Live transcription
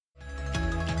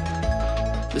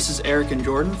This is Eric and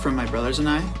Jordan from My Brothers and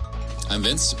I. I'm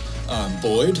Vince. I'm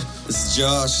Boyd. This is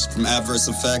Josh from Adverse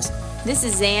Effects. This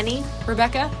is Zanny,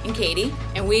 Rebecca, and Katie,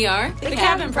 and we are The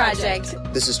Cabin Project.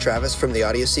 This is Travis from The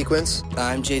Audio Sequence.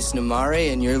 I'm Jason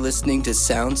Amare, and you're listening to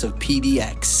Sounds of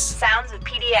PDX. Sounds of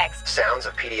PDX. Sounds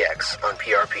of PDX on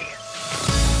PRP.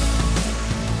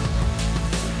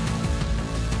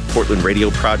 Portland Radio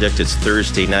Project. It's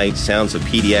Thursday night. Sounds of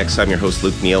PDX. I'm your host,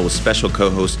 Luke Neal, with special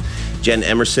co-host Jen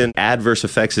Emerson. Adverse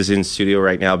Effects is in studio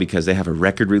right now because they have a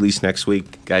record release next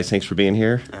week. Guys, thanks for being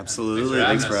here. Absolutely.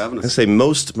 Thanks for having us. I say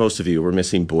most of you were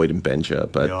missing Boyd and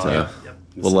Benja, but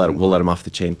we'll let them off the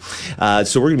chain.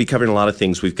 So we're going to be covering a lot of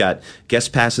things. We've got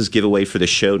guest passes giveaway for the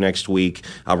show next week.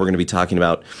 We're going to be talking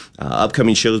about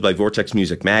upcoming shows by Vortex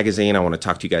Music Magazine. I want to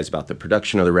talk to you guys about the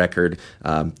production of the record.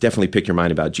 Definitely pick your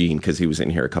mind about Gene because he was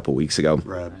in here a couple weeks ago.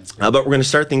 Right. But we're going to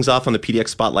start things off on the PDX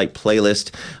Spotlight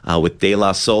playlist with De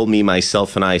La Soul, Me,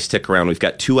 Myself, and I. Stick around. We've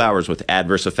got 2 hours with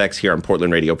Adverse Effects here on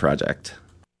Portland Radio Project.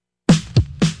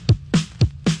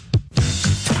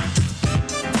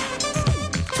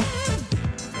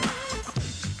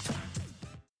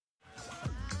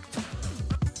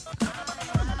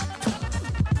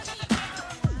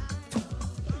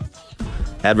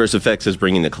 Adverse Effects is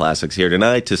bringing the classics here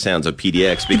tonight to Sounds of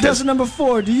PDX because... Contestant number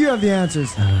 4, do you have the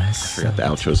answers? I forgot the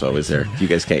outro's always there. You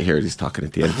guys can't hear it. He's talking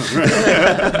at the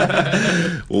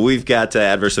end. Well, we've got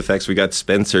Adverse Effects. We got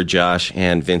Spencer, Josh,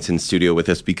 and Vince in studio with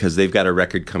us because they've got a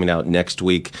record coming out next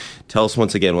week. Tell us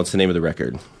once again, what's the name of the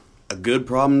record? A Good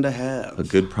Problem to Have. A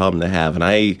Good Problem to Have. And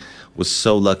I was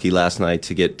so lucky last night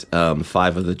to get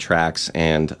 5 of the tracks,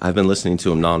 and I've been listening to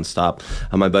them nonstop.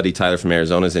 My buddy Tyler from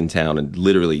Arizona is in town, and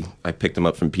literally I picked him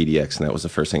up from PDX, and that was the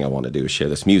first thing I wanted to do, is share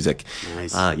this music.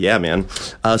 Nice. Yeah, man.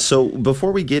 So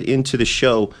before we get into the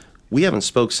show, we haven't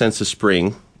spoke since the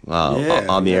spring.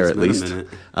 On the air, at least.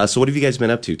 So what have you guys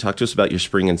been up to? Talk to us about your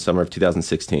spring and summer of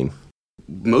 2016.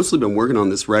 Mostly been working on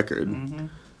this record. Mm-hmm.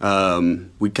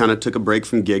 We kind of took a break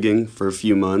from gigging for a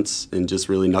few months and just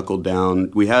really knuckled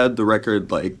down. We had the record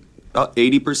like about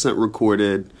 80%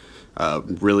 recorded,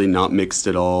 really not mixed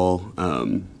at all.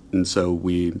 And so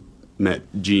we met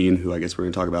Gene, who I guess we're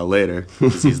going to talk about later,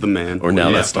 because he's the man. Or now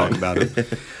let's talk about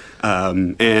it.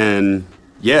 And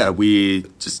yeah, we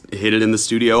just hit it in the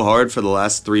studio hard for the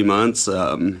last 3 months.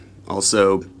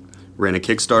 Also ran a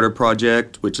Kickstarter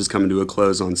project, which is coming to a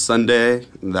close on Sunday.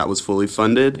 That was fully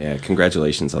funded. Yeah,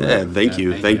 congratulations on that. Yeah, thank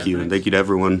you. And thank you to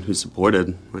everyone who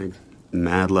supported. Like,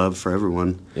 mad love for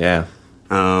everyone. Yeah.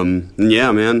 And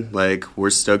yeah, man, like, we're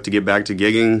stoked to get back to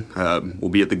gigging. We'll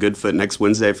be at the Goodfoot next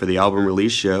Wednesday for the album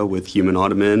release show with Human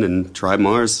Ottoman and Tribe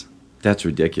Mars. That's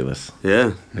ridiculous.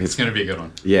 Yeah. It's going to be a good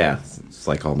one. Yeah. It's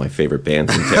like all my favorite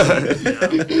bands in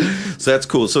town. So that's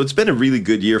cool. So it's been a really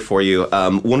good year for you.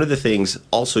 One of the things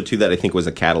also, too, that I think was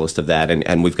a catalyst of that,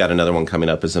 and we've got another one coming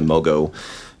up as a Mogo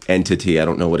entity. I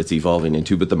don't know what it's evolving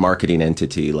into, but the marketing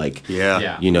entity. Like,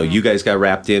 you know, you guys got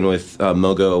wrapped in with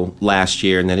Mogo last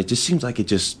year, and then it just seems like it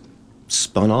just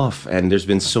spun off, and there's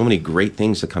been so many great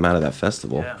things to come out of that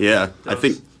festival. Yeah, I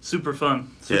think... Super fun.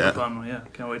 Fun. Yeah,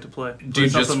 can't wait to play.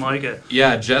 Dude, something like it.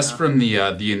 Yeah, from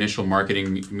the initial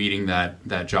marketing meeting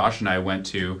that Josh and I went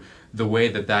to, the way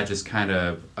that just kind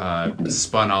of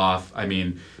spun off. I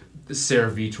mean,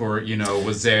 Sarah Vitor,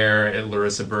 was there.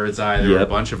 Larissa Birdseye. There were a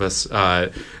bunch of us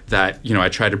that I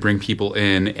tried to bring people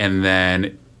in, and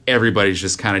then everybody's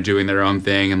just kind of doing their own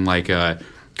thing and like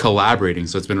collaborating.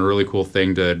 So it's been a really cool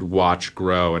thing to watch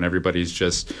grow, and everybody's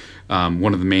just.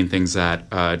 One of the main things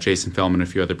that Jason Feldman and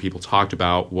a few other people talked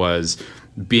about was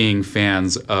being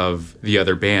fans of the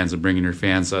other bands and bringing your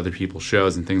fans to other people's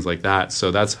shows and things like that.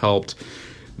 So that's helped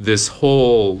this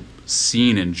whole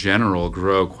scene in general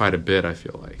grow quite a bit, I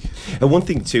feel like. And one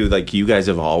thing, too, like you guys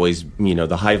have always,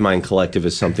 the Hive Mind Collective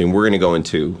is something we're going to go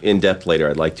into in depth later,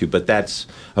 I'd like to, but that's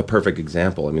a perfect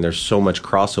example. I mean, there's so much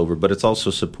crossover, but it's also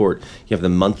support. You have the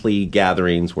monthly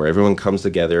gatherings where everyone comes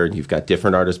together and you've got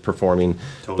different artists performing,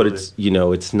 but it's,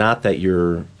 it's not that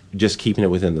you're just keeping it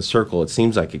within the circle. It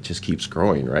seems like it just keeps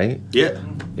growing, right? Yeah.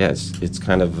 Yeah, it's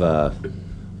kind of...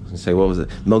 say, what was it?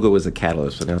 Mogo was a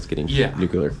catalyst, but now it's getting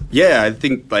nuclear. Yeah, I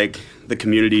think like the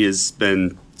community has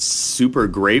been super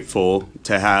grateful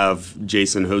to have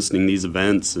Jason hosting these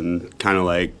events and kind of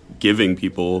like giving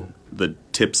people the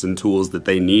tips and tools that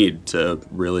they need to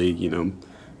really,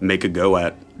 make a go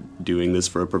at doing this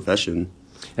for a profession.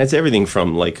 And it's everything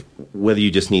from like whether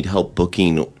you just need help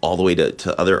booking all the way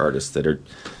to other artists that are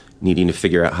needing to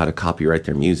figure out how to copyright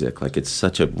their music. Like, it's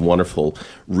such a wonderful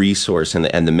resource,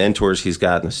 and the mentors he's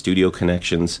got and the studio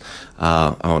connections.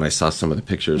 And I saw some of the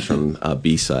pictures from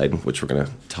B-Side, which we're going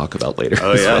to talk about later.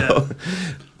 Oh, yeah.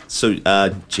 So,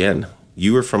 Jen,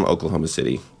 You were from Oklahoma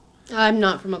City. I'm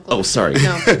not from Oklahoma. Oh, sorry.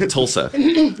 No. Tulsa.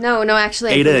 No,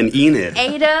 actually. Ada and Enid.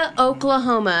 Ada,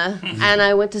 Oklahoma, and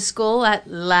I went to school at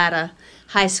Latta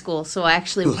High School, so I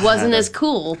actually wasn't as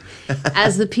cool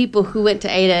as the people who went to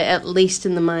Ada, at least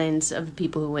in the minds of the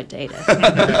people who went to Ada.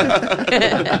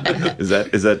 Is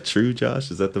that true,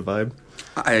 Josh? Is that the vibe?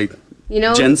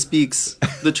 Jen speaks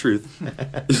the truth.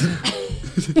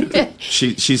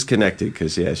 She's connected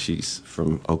because she's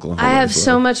from Oklahoma. I have as well.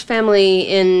 so much family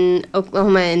in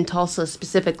Oklahoma and Tulsa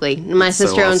specifically. My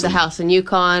sister owns a house in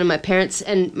Yukon. My parents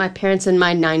and my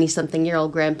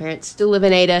 90-something-year-old grandparents still live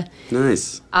in Ada.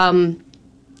 Nice.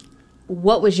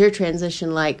 What was your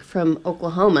transition like from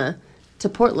Oklahoma to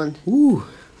Portland? Ooh,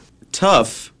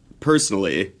 tough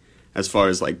personally, as far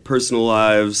as like personal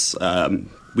lives.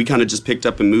 We kind of just picked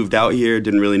up and moved out here.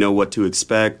 Didn't really know what to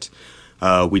expect.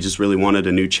 We just really wanted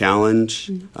a new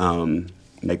challenge.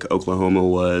 Oklahoma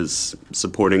was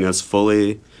supporting us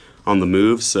fully on the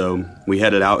move, so we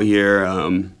headed out here.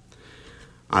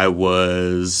 I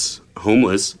was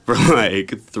homeless for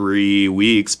like 3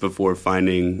 weeks before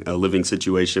finding a living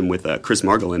situation with Chris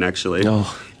Margolin, actually,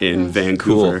 in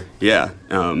Vancouver. Cool. Yeah,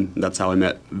 that's how I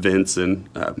met Vince, and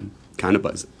kind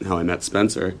of how I met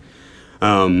Spencer.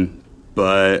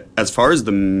 But as far as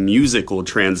the musical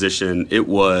transition, it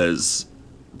was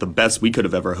the best we could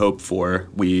have ever hoped for.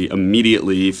 We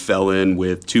immediately fell in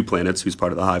with Two Planets, who's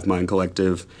part of the Hive Mind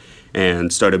Collective,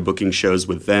 and started booking shows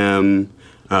with them.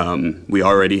 We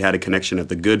already had a connection at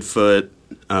the Goodfoot,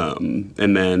 and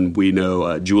then we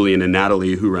know Julian and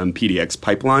Natalie, who run PDX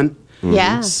Pipeline.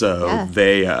 Yeah. So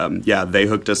they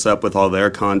hooked us up with all their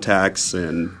contacts,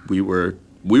 and we were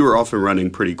off and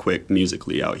running pretty quick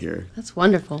musically out here. That's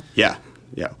wonderful. Yeah,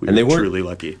 we were truly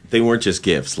lucky. They weren't just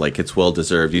gifts; like it's well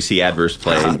deserved. You see Adverse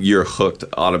play, you're hooked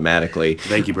automatically.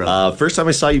 Thank you, brother. First time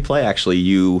I saw you play, actually,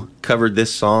 you covered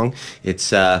this song. It's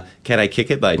 "Can I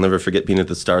Kick It?" But I'll never forget being at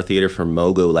the Star Theater for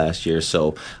Mogo last year.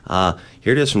 So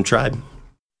here it is from Tribe.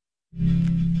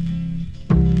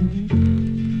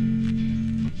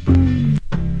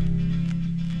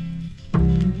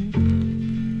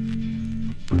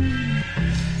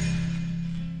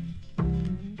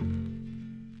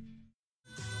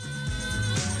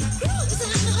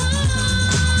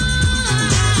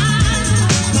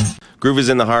 Groove is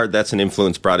in the Heart. That's an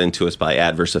influence brought into us by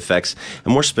Adverse Effects.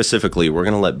 And more specifically, we're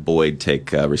going to let Boyd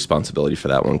take responsibility for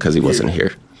that one because he wasn't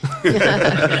here.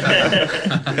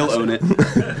 He'll own it.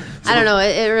 I don't know.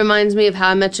 It reminds me of How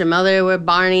I Met Your Mother, where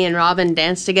Barney and Robin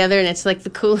dance together, and it's like the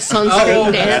coolest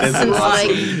on-screen dance. And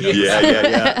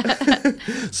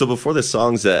Yeah. So before the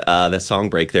that song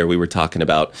break there, we were talking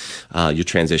about your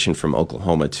transition from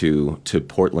Oklahoma to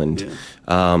Portland.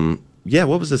 Yeah.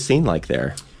 What was the scene like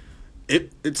there?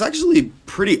 It's actually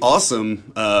pretty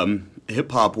awesome,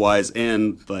 hip hop wise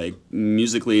and like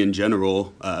musically in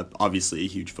general. Obviously, a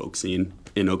huge folk scene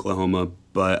in Oklahoma,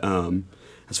 but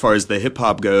as far as the hip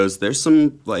hop goes, there's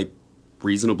some like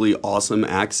reasonably awesome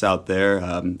acts out there.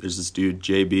 There's this dude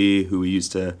JB who we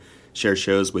used to share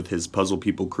shows with his Puzzle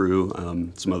People crew.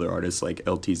 Some other artists like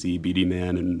LTZ, BD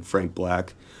Man, and Frank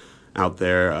Black out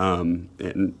there. And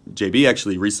JB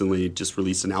actually recently just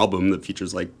released an album that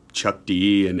features like Chuck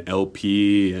D and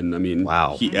LP, and I mean,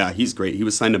 wow, he's great. He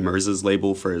was signed to Merz's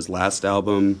label for his last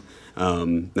album.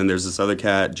 Then there's this other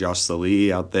cat, Josh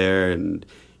Salih, out there, and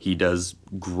he does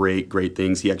great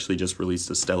things. He actually just released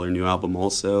a stellar new album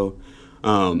also.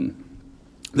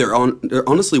 There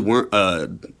honestly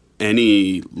weren't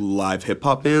any live hip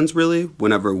hop bands really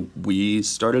whenever we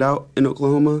started out in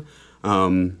Oklahoma.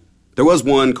 There was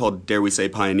one called Dare We Say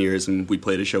Pioneers, and we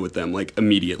played a show with them like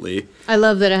immediately. I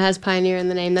love that it has Pioneer in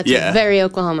the name. That's very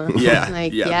Oklahoma.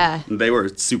 Yeah. They were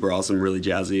super awesome, really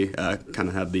jazzy. Kind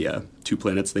of had the Two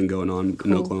Planets thing going on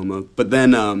in Oklahoma. But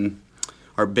then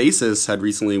our bassist had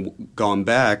recently gone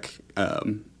back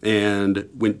and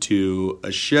went to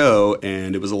a show,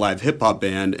 and it was a live hip hop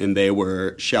band, and they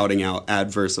were shouting out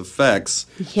Adverse Effects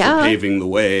for paving the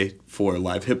way for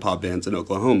live hip hop bands in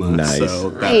Oklahoma. Nice. So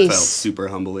that felt super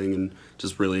humbling and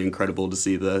just really incredible to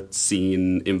see the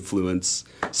scene influence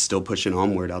still pushing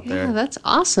onward out there. Yeah, that's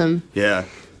awesome. Yeah.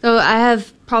 So I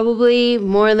have probably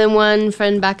more than one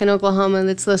friend back in Oklahoma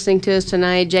that's listening to us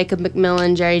tonight. Jacob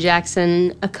McMillan, Jerry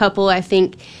Jackson, a couple. I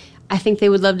think they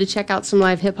would love to check out some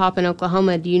live hip hop in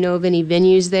Oklahoma. Do you know of any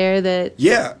venues there that?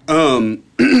 Yeah.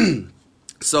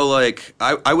 So, like,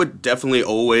 I would definitely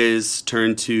always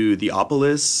turn to the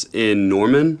Opolis in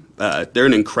Norman. They're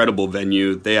an incredible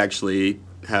venue. They actually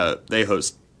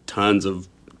host tons of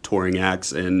touring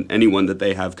acts, and anyone that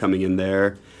they have coming in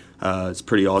there is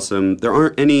pretty awesome. There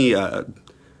aren't any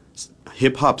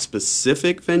hip-hop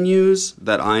specific venues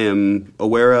that I am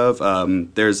aware of,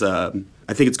 there's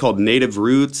I think it's called Native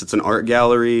Roots. It's an art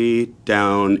gallery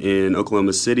down in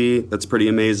Oklahoma City. That's pretty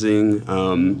amazing.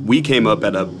 We came up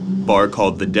at a bar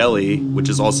called The Deli, which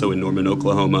is also in Norman,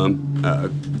 Oklahoma.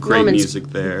 Great Norman's music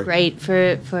there. Great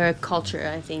for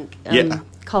culture, I think. Yeah.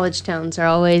 College towns are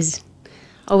always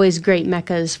great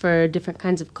meccas for different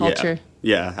kinds of culture.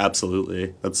 Yeah,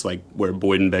 absolutely. That's like where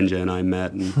Boyd and Benja and I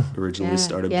met and originally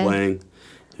started playing.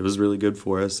 It was really good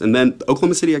for us. And then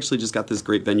Oklahoma City actually just got this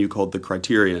great venue called the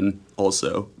Criterion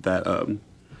also that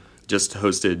just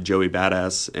hosted Joey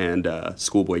Badass and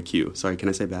Schoolboy Q. Sorry, can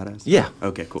I say Badass? Yeah.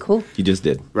 Okay, cool. Cool. You just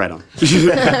did. Right on.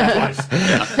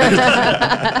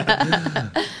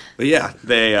 But yeah,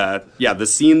 the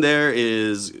scene there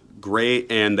is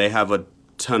great, and they have a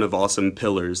ton of awesome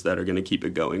pillars that are going to keep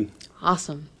it going.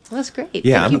 Awesome. Well, that's great.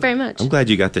 Yeah, Thank you very much. I'm glad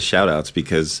you got the shout-outs,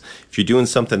 because if you're doing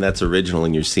something that's original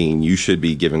in your scene, you should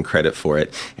be given credit for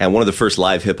it. And one of the first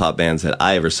live hip-hop bands that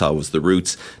I ever saw was The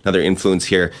Roots. Another influence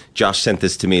here. Josh sent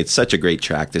this to me. It's such a great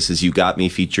track. This is You Got Me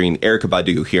featuring Erykah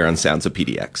Badu here on Sounds of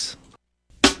PDX.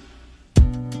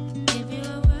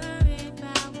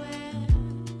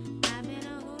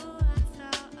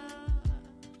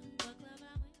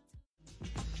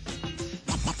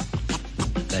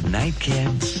 Good night,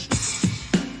 kids.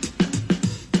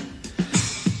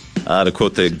 To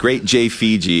quote the great Jay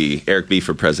Fiji, Eric B.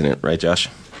 for president, right, Josh?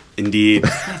 Indeed.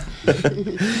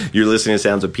 You're listening to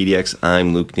Sounds of PDX.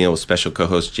 I'm Luke Neal with special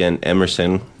co-host Jen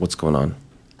Emerson. What's going on?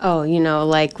 Oh,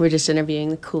 like we're just interviewing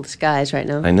the coolest guys right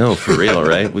now. I know, for real,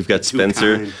 right? We've got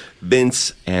Spencer,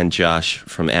 Vince, and Josh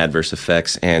from Adverse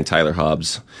Effects, and Tyler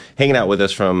Hobbs hanging out with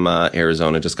us from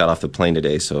Arizona. Just got off the plane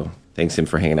today, so thanks him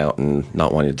for hanging out and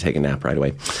not wanting to take a nap right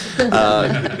away.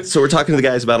 So we're talking to the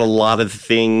guys about a lot of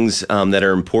things that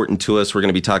are important to us. We're going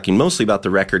to be talking mostly about the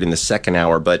record in the second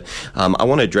hour, but I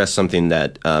want to address something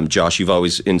that, Josh, you've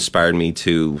always inspired me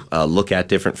to look at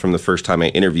different from the first time I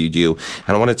interviewed you.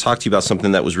 And I want to talk to you about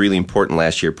something that was really important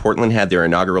last year. Portland had their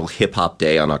inaugural Hip Hop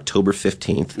Day on October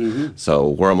 15th. Mm-hmm. So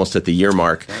we're almost at the year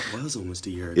mark. That was almost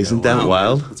a year ago. Isn't that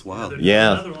wild? That's wild.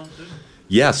 Yeah.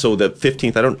 Yeah, so the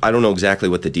 15th, I don't know exactly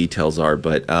what the details are,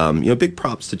 but big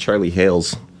props to Charlie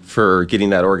Hales for getting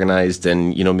that organized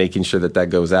and making sure that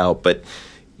goes out. But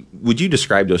would you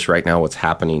describe to us right now what's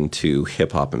happening to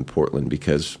hip hop in Portland?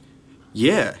 Because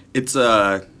it's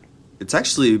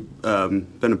actually been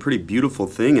a pretty beautiful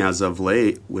thing as of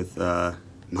late with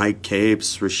Mike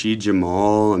Capes, Rashid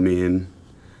Jamal. I mean,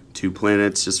 Two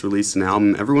Planets just released an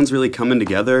album. Everyone's really coming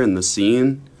together in the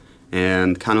scene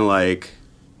and kind of like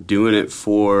doing it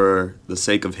for the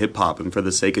sake of hip-hop and for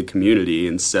the sake of community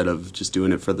instead of just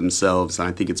doing it for themselves. And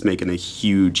I think it's making a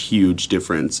huge, huge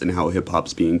difference in how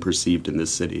hip-hop's being perceived in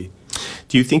this city.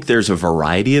 Do you think there's a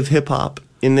variety of hip-hop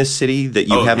in this city that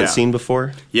you haven't seen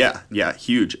before? Yeah,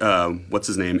 huge. What's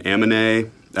his name?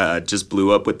 Amine just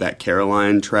blew up with that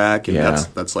Caroline track, and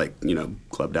that's like,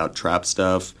 clubbed out trap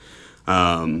stuff.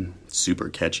 Super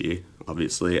catchy,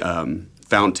 obviously.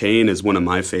 Fountain is one of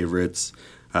my favorites.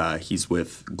 He's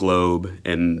with Globe,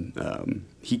 and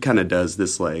he kind of does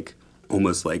this like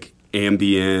almost like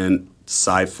ambient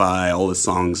sci-fi. All the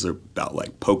songs are about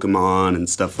like Pokemon and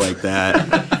stuff like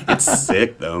that. It's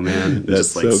sick though, man.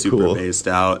 That's just like so super cool. based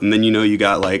out. And then you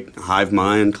got like Hive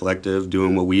Mind Collective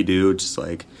doing what we do, just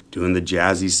like doing the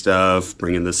jazzy stuff,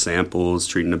 bringing the samples,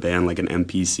 treating a band like an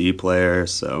MPC player.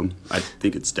 So I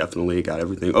think it's definitely got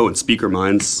everything. Oh, and Speaker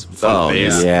Minds, funk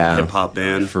bass, hip hop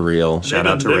band. For real. Shout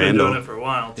out to They've Randall. been doing it for a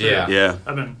while too. Yeah.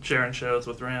 I've been sharing shows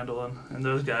with Randall and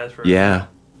those guys for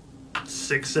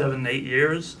 6, 7, 8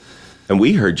 years. And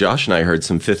we heard, Josh and I heard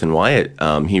some Fifth and Wyatt.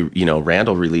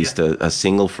 Randall released a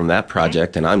single from that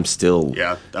project, and I'm still...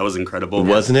 Yeah, that was incredible.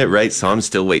 Wasn't it, right? So I'm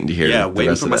still waiting to hear the waiting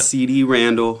rest for of my that. CD,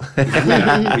 Randall.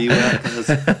 Where you at?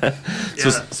 So,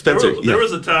 Spencer... There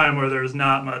was a time where there was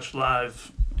not much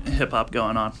live hip-hop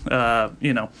going on.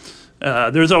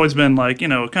 There's always been,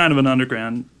 kind of an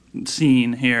underground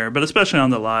scene here, but especially on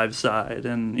the live side.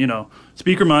 And,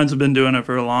 Speaker Minds have been doing it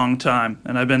for a long time,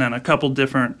 and I've been in a couple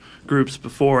different groups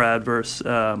before Adverse.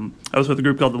 I was with a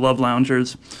group called the Love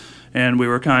Loungers, and we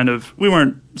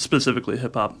weren't specifically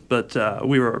hip-hop, but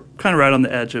we were kind of right on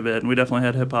the edge of it, and we definitely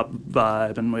had hip-hop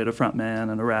vibe, and we had a front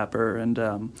man and a rapper,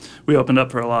 and we opened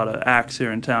up for a lot of acts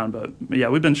here in town. But, yeah,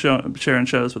 we've been sharing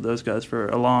shows with those guys for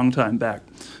a long time back.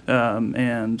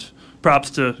 And props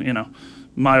to,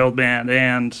 my old band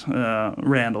and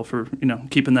Randall for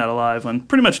keeping that alive when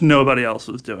pretty much nobody else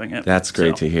was doing it. That's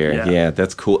great to hear. Yeah,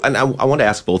 that's cool. And I want to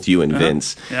ask both you and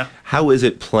Vince, how is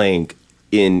it playing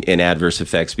in Adverse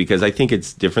Effects, because I think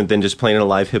it's different than just playing in a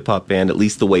live hip hop band, at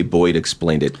least the way Boyd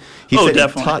explained it. He said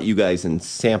definitely. He taught you guys in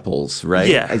samples, right?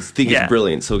 Yeah. I think it's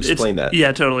brilliant, so explain that.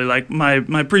 Yeah, totally. Like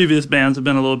my previous bands have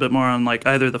been a little bit more on like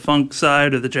either the funk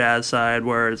side or the jazz side,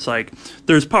 where it's like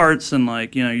there's parts and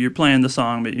like, you know, you're playing the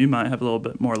song, but you might have a little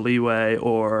bit more leeway,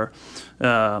 or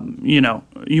you know,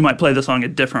 you might play the song a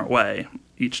different way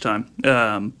each time.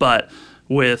 But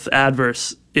with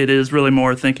Adverse, it is really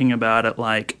more thinking about it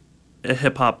like a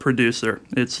hip-hop producer.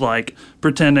 It's like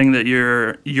pretending that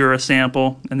you're a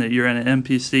sample and that you're in an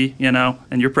MPC, you know,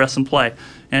 and you're pressing play.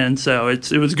 And so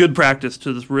it was good practice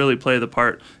to just really play the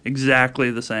part exactly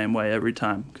the same way every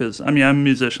time. Because, I mean, I'm a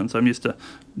musician, so I'm used to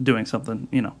doing something,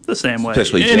 you know, the same way.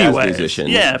 Especially jazz musicians.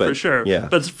 Yeah, for sure. Yeah.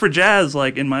 But for jazz,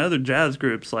 like in my other jazz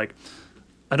groups, like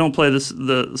I don't play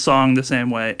the song the same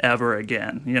way ever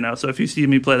again, you know. So if you see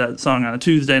me play that song on a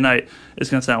Tuesday night, it's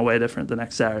going to sound way different the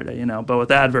next Saturday, you know. But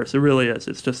with Adverse, it really is.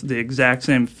 It's just the exact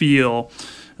same feel,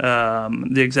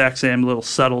 the exact same little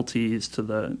subtleties to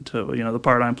you know, the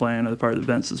part I'm playing or the part that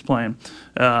Vince is playing.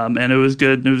 And it was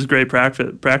good. It was great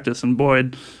practice. And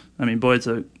Boyd's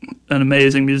an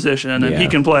amazing musician, and he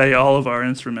can play all of our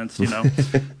instruments, you know.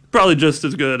 Probably just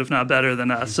as good, if not better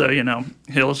than us. So, you know,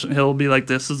 he'll be like,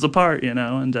 this is the part, you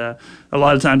know, and a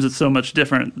lot of times it's so much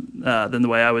different than the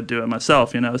way I would do it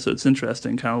myself, you know, so it's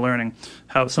interesting kind of learning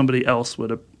how somebody else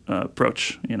would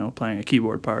approach, you know, playing a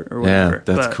keyboard part or whatever.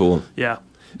 Yeah, that's cool. Yeah.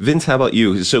 Vince, how about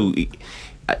you? So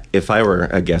if I were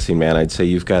a guessing man, I'd say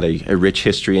you've got a rich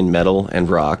history in metal and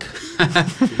rock.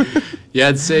 Yeah,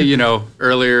 I'd say, you know,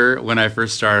 earlier when I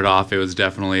first started off, it was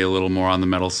definitely a little more on the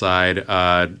metal side.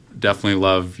 Definitely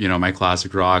love, you know, my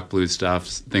classic rock, blues stuff,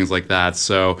 things like that.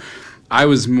 So I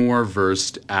was more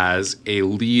versed as a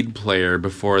lead player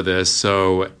before this.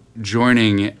 So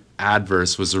joining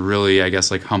Adverse was a really, I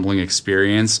guess, like humbling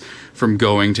experience from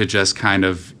going to just kind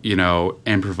of, you know,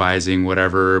 improvising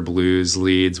whatever blues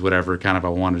leads, whatever kind of I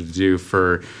wanted to do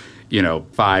for, you know,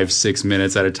 5-6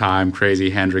 minutes at a time, crazy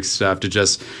Hendrix stuff, to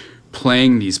just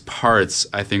playing these parts.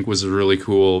 I think was a really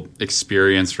cool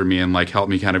experience for me, and like helped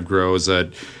me kind of grow as a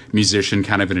musician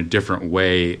kind of in a different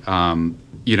way.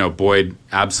 You know, Boyd,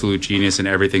 absolute genius in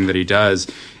everything that he does.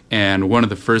 And one of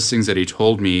the first things that he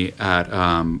told me at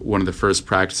one of the first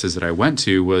practices that I went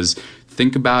to was,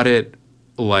 think about it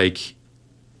like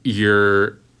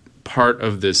you're part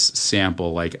of this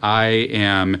sample. Like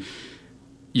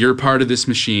you're part of this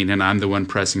machine and I'm the one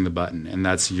pressing the button, and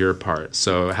that's your part.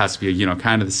 So it has to be, you know,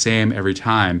 kind of the same every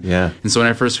time. Yeah. And so when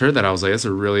I first heard that, I was like, that's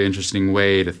a really interesting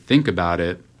way to think about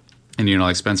it. And, you know,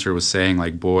 like Spencer was saying,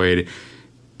 like Boyd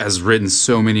has written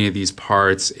so many of these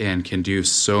parts and can do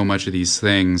so much of these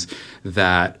things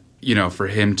that, you know, for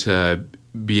him to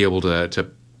be able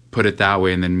to put it that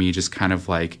way, and then me just kind of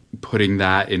like putting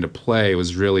that into play,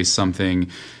 was really something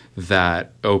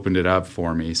that opened it up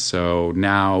for me. So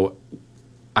now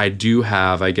I do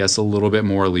have, I guess, a little bit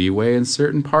more leeway in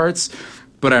certain parts,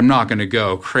 but I'm not going to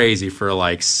go crazy for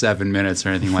like 7 minutes or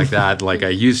anything like that like I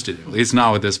used to do. At least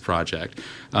not with this project.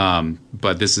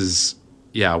 But this is,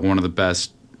 yeah, one of the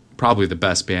best, probably the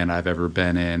best band I've ever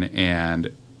been in,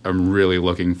 and I'm really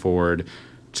looking forward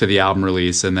to the album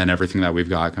release and then everything that we've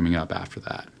got coming up after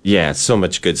that. Yeah, so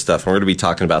much good stuff. We're going to be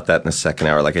talking about that in the second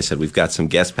hour. Like I said, we've got some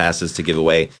guest passes to give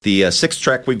away. The sixth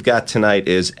track we've got tonight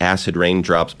is Acid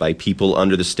Raindrops by People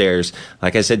Under the Stairs.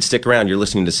 Like I said, stick around. You're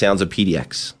listening to Sounds of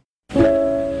PDX.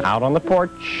 Out on the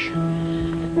porch.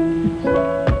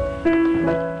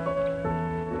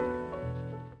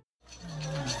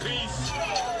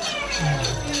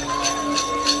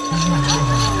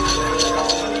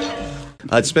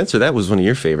 Spencer, that was one of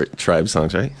your favorite Tribe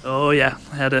songs, right? Oh yeah,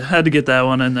 had to get that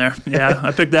one in there. Yeah,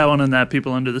 I picked that one and that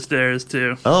People Under the Stairs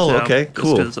too. Oh, so, okay,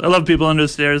 cool. I love People Under the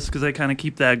Stairs because they kind of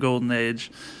keep that golden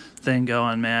age thing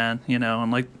going, man. You know, and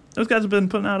like those guys have been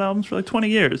putting out albums for like 20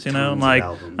 years. You know, and like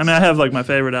I mean, I have like my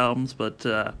favorite albums, but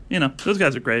you know, those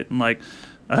guys are great, and like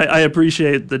I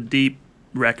appreciate the deep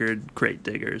record crate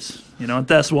diggers. You know, and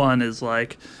this one is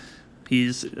like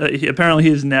he's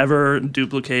never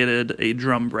duplicated a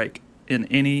drum break in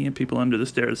any People Under the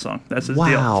Stairs song. That's his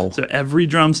deal. So every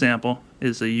drum sample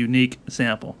is a unique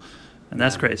sample, and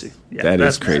that's crazy. Yeah,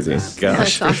 that's crazy.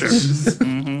 Gosh, that's awesome. For sure.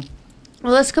 Mm-hmm.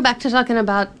 Well, let's go back to talking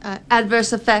about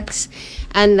Adverse Effects.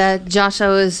 And Josh, I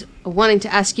was wanting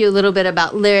to ask you a little bit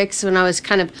about lyrics. When I was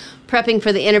kind of prepping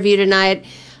for the interview tonight,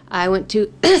 I went to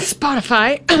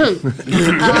Spotify.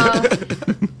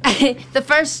 The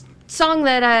first song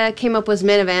that I came up was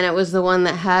Minivan. It was the one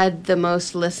that had the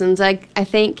most listens, I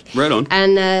think. Right on.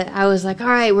 And I was like, all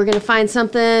right, we're going to find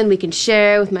something we can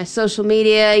share with my social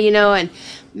media, you know. And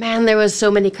man, there was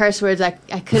so many curse words I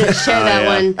couldn't share that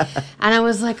one. And I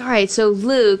was like, all right, so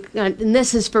Luke, and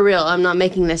this is for real, I'm not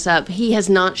making this up, he has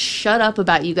not shut up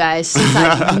about you guys since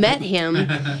I met him.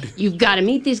 You've got to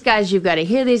meet these guys, you've got to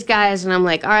hear these guys. And I'm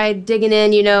like, all right, digging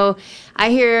in, I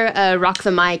hear Rock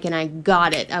the Mic, and I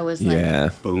got it. I was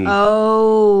like, Boom.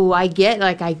 Oh, I get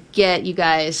you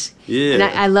guys. Yeah. And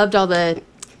I loved all the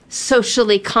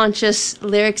socially conscious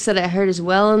lyrics that I heard as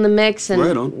well in the mix. And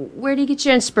right on. Where do you get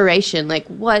your inspiration? Like,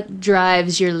 what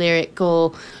drives your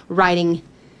lyrical writing?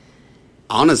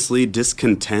 Honestly,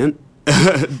 discontent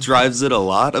drives it a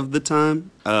lot of the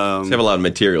time. You have a lot of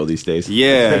material these days.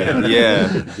 Yeah.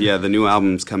 The new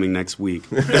album's coming next week.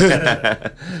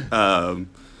 I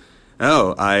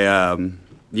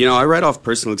write off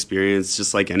personal experience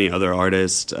just like any other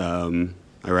artist.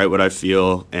 I write what I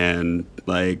feel, and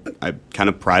I kind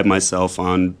of pride myself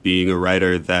on being a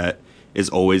writer that is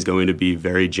always going to be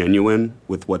very genuine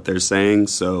with what they're saying.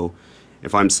 So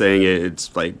if I'm saying it,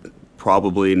 it's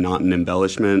probably not an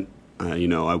embellishment.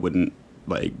 I wouldn't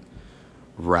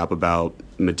rap about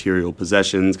material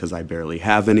possessions because I barely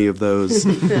have any of those.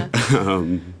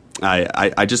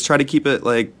 I just try to keep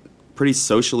it pretty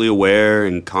socially aware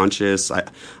and conscious.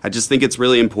 I just think it's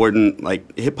really important.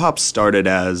 Hip hop started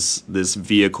as this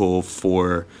vehicle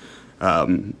for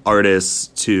artists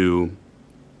to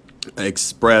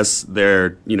express their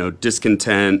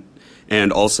discontent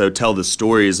and also tell the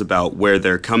stories about where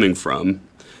they're coming from.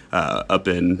 Up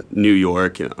in New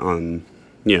York, on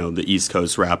the East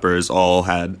Coast rappers all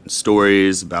had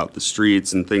stories about the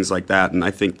streets and things like that. And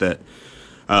I think that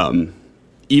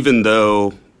even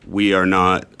though we are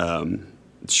not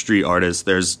street artists,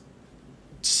 there's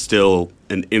still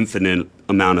an infinite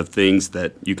amount of things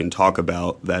that you can talk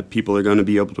about that people are going to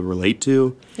be able to relate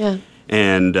to. Yeah.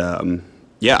 And I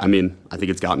think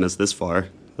it's gotten us this far,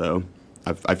 so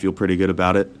I feel pretty good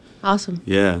about it. Awesome.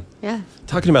 Yeah.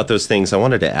 Talking about those things, I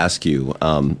wanted to ask you,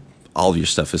 all of your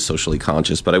stuff is socially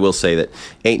conscious, but I will say that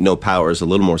Ain't No Power is a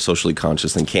little more socially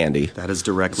conscious than Candy. That is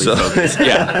directly focused.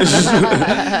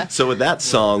 Yeah. So with that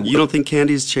song... You don't think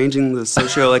Candy's changing the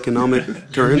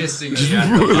socioeconomic current? Missing the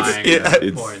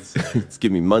underlying points. It's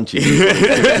giving me munchies.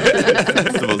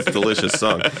 It's the most delicious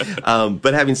song.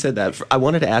 But having said that, I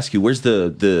wanted to ask you, where's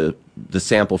the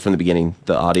sample from the beginning,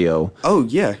 the audio? Oh,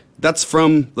 yeah. That's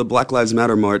from the Black Lives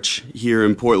Matter march here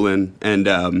in Portland, and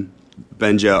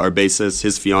Benja, our bassist,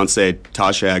 his fiance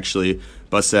Tasha actually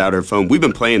busted out her phone. We've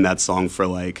been playing that song for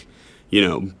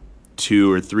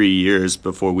 2 or 3 years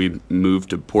before we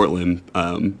moved to Portland.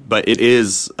 But it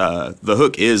is the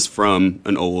hook is from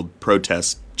an old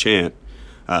protest chant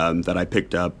that I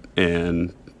picked up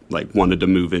and wanted to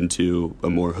move into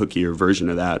a more hookier version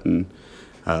of that. And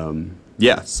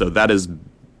so that is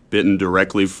bitten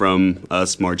directly from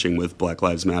us marching with Black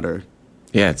Lives Matter.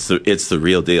 Yeah, it's the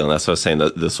real deal, and that's what I was saying.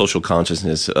 The social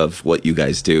consciousness of what you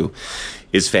guys do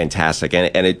is fantastic,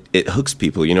 and it hooks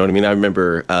people. You know what I mean? I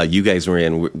remember you guys were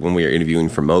in when we were interviewing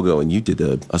for Mogo, and you did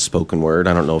a spoken word.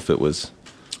 I don't know if it was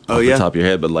off the top of your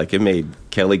head, but it made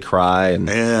Kelly cry,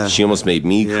 and she almost made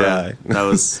me cry.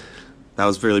 That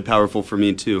was really powerful for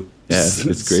me too. Yeah, it's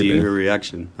great. Seeing her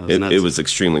reaction. It was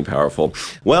extremely powerful.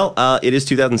 Well, it is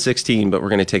 2016, but we're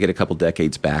going to take it a couple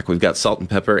decades back. We've got Salt and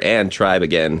Pepper and Tribe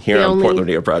again here on Portland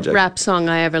Radio Project. Rap song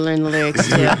I ever learned the lyrics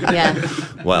to. Yeah.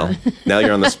 Well, now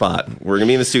you're on the spot. We're going to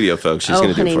be in the studio, folks. She's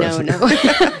going to do it for us.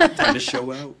 No. Time to show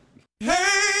out.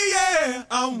 Hey, yeah,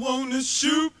 I want to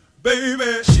shoot,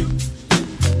 baby. Shoot.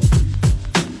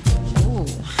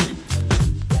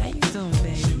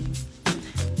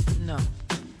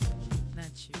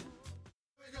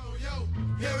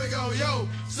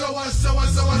 So what's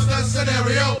the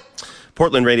scenario?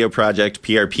 Portland Radio Project,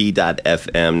 PRP.FM,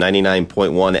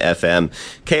 99.1 FM,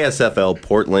 KSFL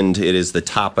Portland. It is the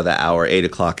top of the hour, 8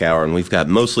 o'clock hour, and we've got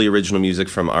mostly original music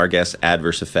from our guest,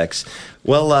 Adverse Effects.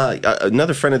 Well,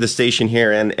 another friend of the station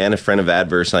here and a friend of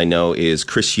Adverse I know is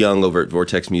Chris Young over at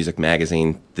Vortex Music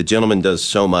Magazine. The gentleman does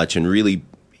so much, and really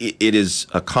it is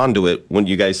a conduit, when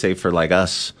you guys say, for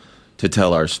us to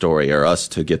tell our story or us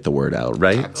to get the word out,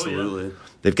 right? Absolutely.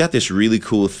 They've got this really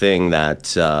cool thing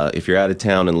that if you're out of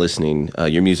town and listening,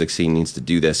 your music scene needs to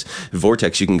do this.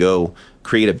 Vortex, you can go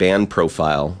create a band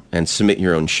profile and submit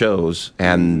your own shows,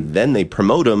 and then they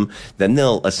promote them. Then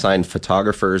they'll assign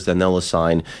photographers. Then they'll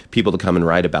assign people to come and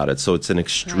write about it. So it's an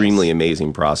extremely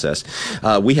amazing process.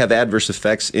 We have Adverse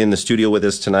Effects in the studio with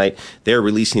us tonight. They're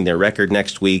releasing their record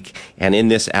next week, and in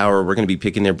this hour, we're going to be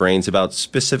picking their brains about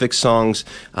specific songs,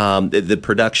 the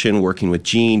production, working with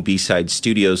Gene, B-Side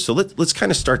Studios. So let's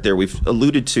kind of start there. We've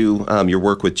alluded to your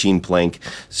work with Gene Plank.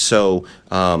 So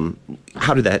how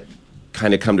did that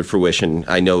kind of come to fruition?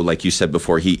 I know, like you said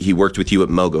before, he worked with you at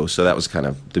Mogo, so that was kind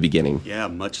of the beginning. Yeah,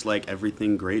 much like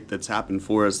everything great that's happened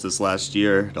for us this last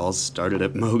year, it all started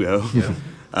at Mogo. Yeah.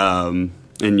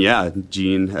 And yeah,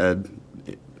 Gene had,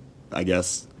 I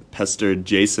guess, pestered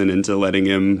Jason into letting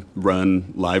him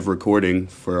run live recording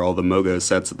for all the Mogo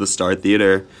sets at the Star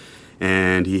Theater.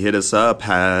 And he hit us up,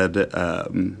 had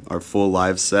our full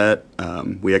live set.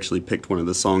 We actually picked one of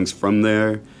the songs from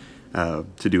there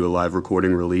to do a live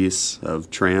recording release of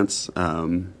Trance,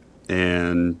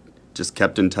 and just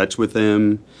kept in touch with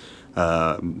him.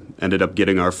 Ended up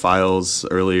getting our files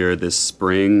earlier this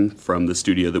spring from the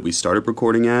studio that we started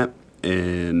recording at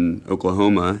in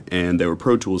Oklahoma, and they were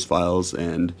Pro Tools files,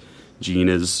 and Gene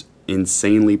is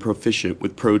insanely proficient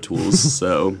with Pro Tools,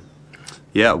 so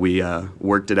yeah, we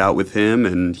worked it out with him,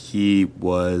 and he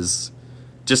was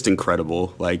just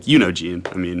incredible. Like, you know Gene,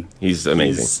 I mean, he's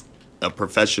amazing. He's a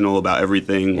professional about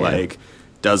everything, like,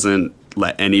 doesn't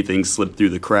let anything slip through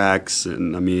the cracks,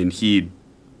 and I mean, he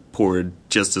poured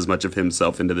just as much of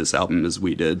himself into this album as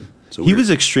we did. So he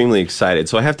was extremely excited.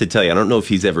 So I have to tell you, I don't know if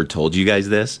he's ever told you guys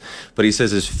this, but he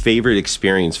says his favorite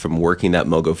experience from working that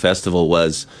Mogo Festival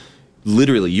was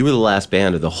literally, you were the last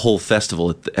band of the whole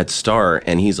festival at Star,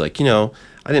 and he's like, I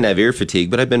didn't have ear fatigue,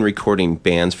 but I've been recording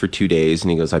bands for 2 days, and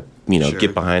he goes,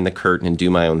 get behind the curtain and do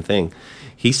my own thing.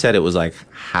 He said it was like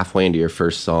halfway into your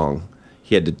first song,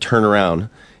 he had to turn around,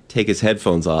 take his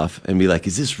headphones off, and be like,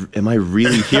 am I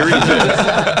really hearing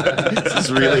this? Is this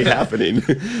really happening?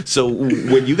 So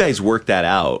when you guys worked that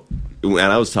out, and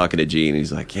I was talking to Gene, and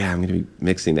he's like, yeah, I'm going to be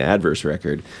mixing the Adverse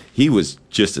record. He was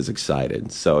just as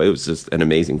excited. So it was just an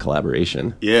amazing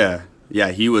collaboration. Yeah.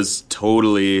 Yeah, he was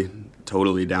totally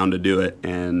down to do it,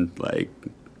 and,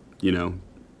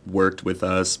 worked with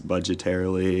us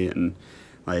budgetarily and,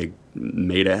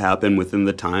 made it happen within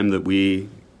the time that we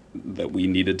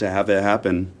needed to have it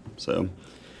happen. So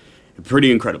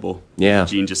pretty incredible. Yeah.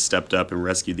 Gene just stepped up and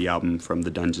rescued the album from the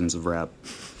dungeons of rap.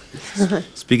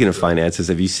 Speaking of finances,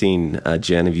 have you seen,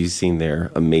 Jen,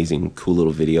 their amazing, cool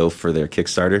little video for their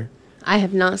Kickstarter? I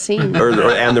have not seen.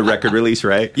 and the record release,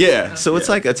 right? Yeah. So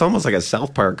it's almost like a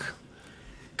South Park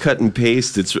cut and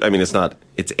paste. It's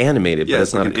animated, but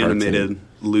it's not an animated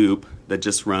loop that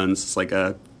just runs. It's like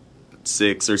a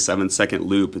 6 or 7 second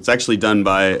loop. It's actually done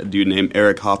by a dude named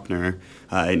Eric Hoffner,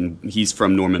 and he's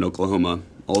from Norman, Oklahoma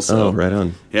also. Oh, right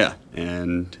on. Yeah,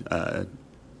 and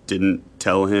didn't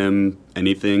tell him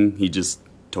anything. He just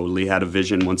totally had a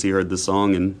vision once he heard the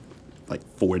song, and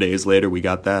 4 days later we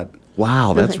got that.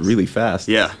 Wow, that's really fast.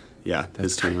 Yeah,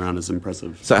 his turnaround is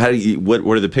impressive. So what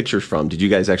are the pictures from? Did you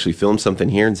guys actually film something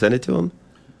here and send it to him?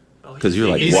 Because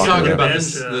you're he's talking about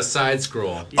the side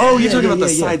scroll. You're talking about the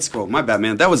side scroll. My bad,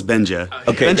 man. That was Benja.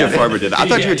 Okay, Benja Farber did. I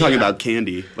thought you were talking about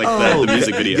Candy, the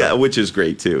music video. Yeah, which is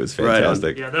great too. It's fantastic.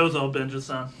 Right. Yeah, that was all Benja's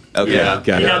son. Okay, he got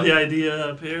it. had the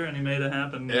idea up here, and he made it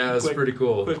happen. Yeah, it's pretty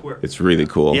cool. Quick work. It's really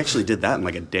cool. He actually did that in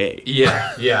a day.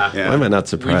 Yeah. Why am I not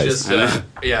surprised? We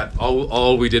just,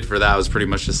 all we did for that was pretty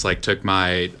much just took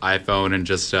my iPhone and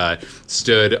just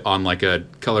stood on a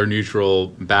color neutral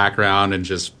background and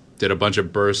just did a bunch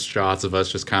of burst shots of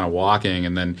us just kind of walking,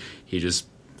 and then he just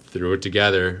threw it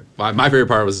together. My favorite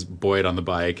part was Boyd on the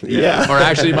bike. Yeah. Or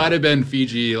actually, it might have been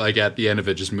Fiji, at the end of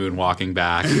it, just moonwalking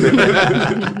back.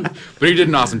 But he did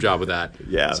an awesome job with that.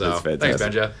 Yeah, so, that's fantastic.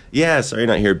 Thanks, Benja. Yeah, sorry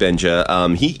not here,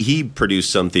 Benja. He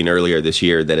produced something earlier this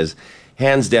year that is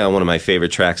hands down one of my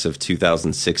favorite tracks of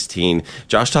 2016.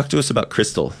 Josh, talk to us about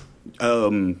Crystal.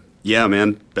 Yeah,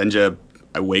 man. Benja,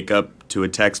 I wake up to a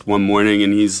text one morning,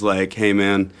 and he's like, hey,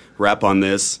 man, rap on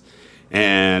this.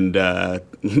 And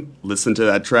listen to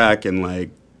that track,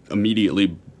 and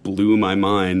immediately blew my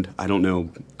mind. I don't know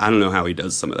how he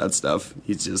does some of that stuff.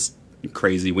 He's just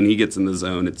crazy. When he gets in the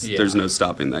zone, there's no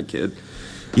stopping that kid.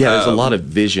 Yeah, there's a lot of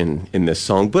vision in this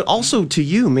song, but also to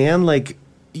you, man,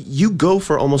 you go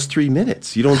for almost 3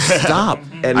 minutes. You don't stop,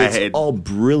 and it's all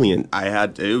brilliant.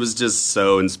 It was just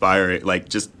so inspiring,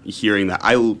 just hearing that.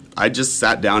 I just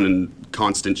sat down and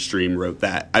Constant Stream wrote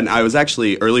that. And I was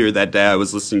actually, earlier that day, I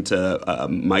was listening to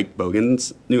Mike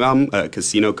Bogan's new album,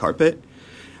 Casino Carpet.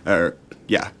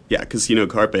 Casino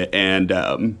Carpet. And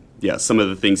some of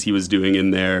the things he was doing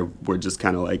in there were just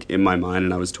kind of in my mind,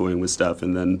 and I was toying with stuff.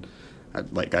 And then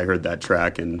I heard that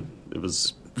track, and it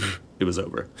was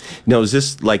over. Now, is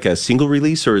this a single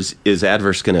release, or is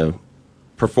Adverse going to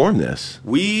perform this?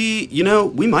 We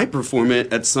might perform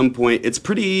it at some point. It's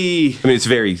pretty... I mean, it's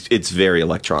very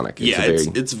electronic.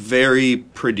 It's very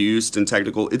produced and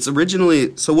technical. It's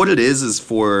originally... So what it is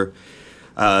for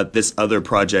this other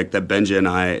project that Benja and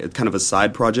I... It's kind of a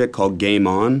side project called Game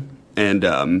On. And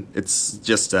it's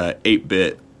just a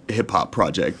 8-bit hip hop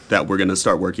project that we're gonna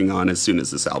start working on as soon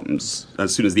as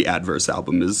the Adverse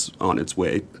album is on its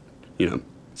way.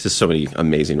 It's just so many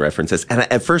amazing references. And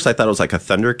at first I thought it was like a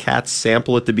Thundercats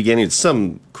sample at the beginning. It's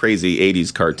some crazy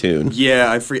 80s cartoon.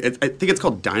 Yeah, I think it's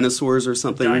called Dinosaurs or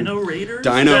something. Dino Raiders?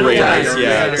 Dino Raiders,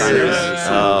 Yeah.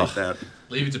 Like that.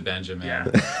 Leave it to Benjamin. Yeah.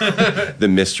 The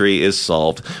mystery is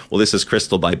solved. Well, this is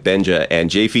Crystal by Benja and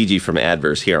Jay Fiji from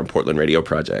Adverse here on Portland Radio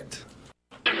Project.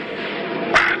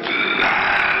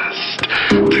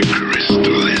 The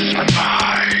crystal is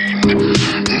mine.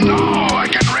 Now I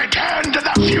can return to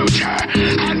the future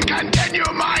and continue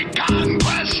my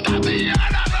conquest of the universe.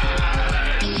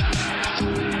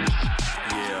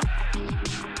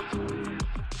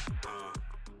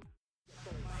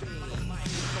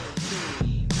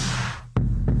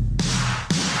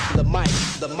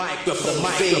 The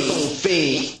microphone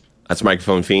fiend. That's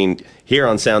Microphone Fiend. Here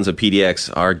on Sounds of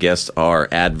PDX, our guests are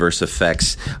Adverse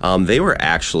Effects. They were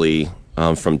actually,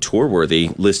 from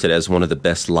Tourworthy, listed as one of the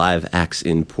best live acts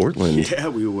in Portland. Yeah,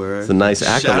 we were. It's a nice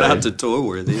accolade. Shout out to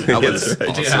Tourworthy. That was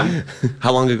awesome.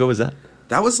 How long ago was that?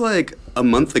 That was like a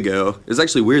month ago. It was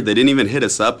actually weird. They didn't even hit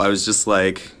us up. I was just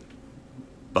like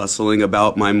bustling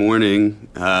about my morning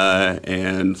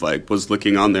and like was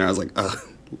looking on there. I was like,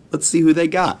 let's see who they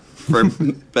got for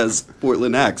best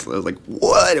Portland acts. I was like,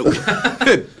 what?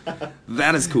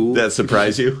 That is cool. That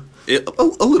surprised you?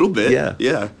 A little bit.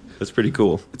 Yeah. That's pretty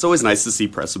cool. It's always nice to see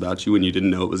press about you when you didn't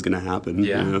know it was going to happen.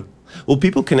 Yeah. Well,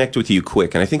 people connect with you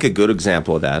quick, and I think a good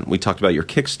example of that, we talked about your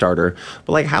Kickstarter,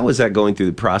 but like, how is that going through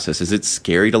the process? Is it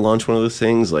scary to launch one of those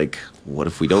things? Like, what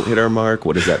if we don't hit our mark?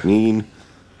 What does that mean?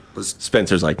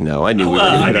 Spencer's like, no, I knew we were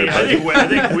going to hit our mark. I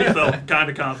think we felt kind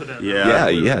of confident.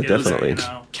 Yeah, definitely.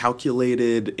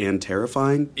 Calculated and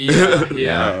terrifying.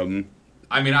 Yeah.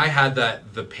 I mean, I had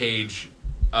the page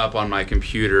up on my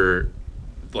computer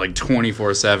like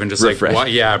 24/7, just refresh.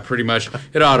 Like pretty much.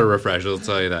 It auto refresh. I'll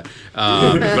tell you that.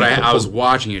 But I was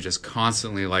watching it just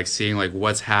constantly, like seeing like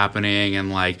what's happening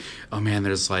and like, oh man,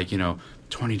 there's like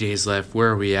 20 days left.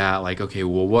 Where are we at? Like, okay,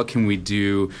 well, what can we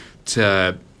do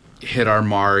to hit our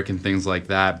mark and things like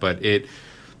that? But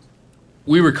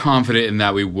we were confident in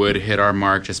that we would hit our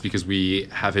mark just because we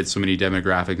have hit so many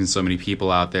demographics and so many people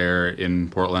out there in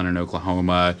Portland and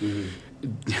Oklahoma.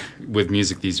 With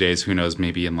music these days, who knows,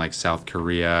 maybe in like South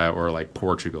Korea or like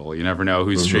Portugal. You never know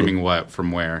who's streaming what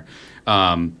from where.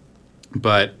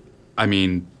 But I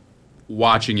mean,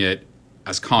 watching it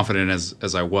as confident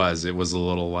as I was, it was a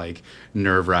little like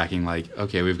nerve-wracking, like,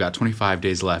 okay, we've got 25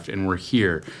 days left and we're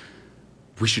here.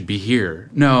 We should be here.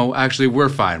 No, actually, we're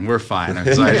fine. So I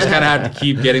just kind of had to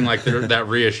keep getting like that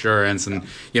reassurance and,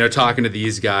 talking to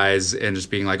these guys and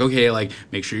just being like, okay, like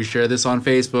make sure you share this on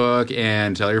Facebook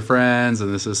and tell your friends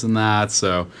and this and that.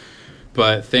 So,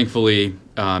 but thankfully,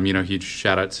 huge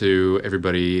shout out to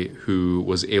everybody who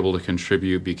was able to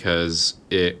contribute because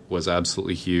it was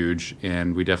absolutely huge.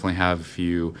 And we definitely have a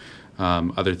few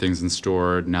other things in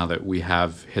store now that we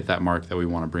have hit that mark that we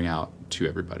want to bring out to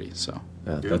everybody. So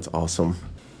that's awesome.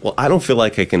 Well, I don't feel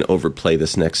like I can overplay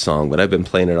this next song, but I've been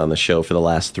playing it on the show for the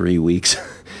last 3 weeks.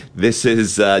 This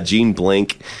is Gene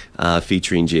Blink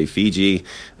featuring Jay Fiji,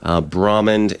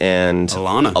 Brahmand, and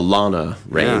Alana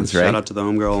Reigns, right? Shout out to the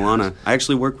homegirl Alana. I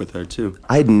actually work with her, too.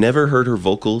 I had never heard her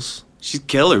vocals. She's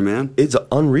killer, man. It's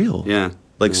unreal. Yeah.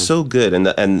 So good.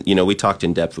 And we talked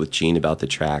in depth with Gene about the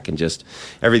track and just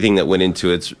everything that went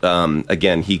into it.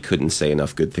 Again, he couldn't say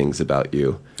enough good things about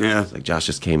you. Yeah. It's like Josh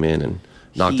just came in and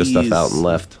knocked the stuff out and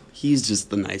left. He's just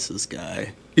the nicest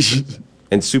guy.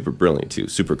 And super brilliant, too.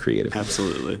 Super creative.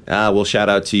 Absolutely. Well, shout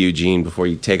out to you, Gene, before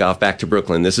you take off back to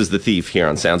Brooklyn. This is The Thief here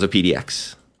on Sounds of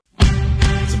PDX.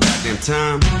 It's about damn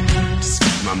time to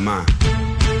speak my mind.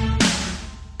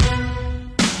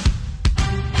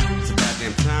 It's about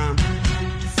damn time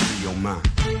to free your mind.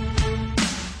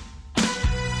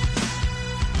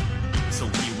 So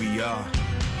here we are,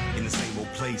 in the same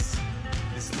old place.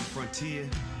 This new frontier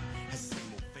has the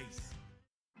same old face.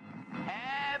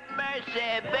 Have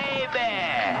mercy, baby.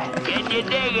 Can you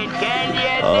dig it? Can you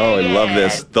Oh, I dig love it?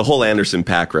 this. The whole Anderson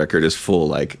 .Paak record is full.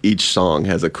 Like, each song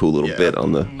has a cool little bit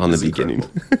on the beginning.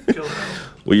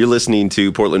 Well, you're listening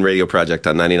to Portland Radio Project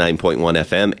on 99.1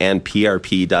 FM and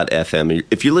PRP.FM.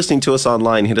 If you're listening to us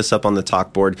online, hit us up on the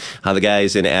talk board. The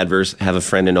guys in Adverse have a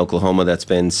friend in Oklahoma that's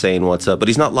been saying what's up, but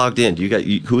he's not logged in.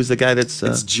 Who is the guy that's...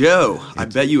 It's Joe. I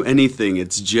bet you anything.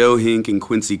 It's Joe Hink and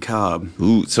Quincy Cobb.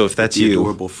 Ooh, so if that's the you...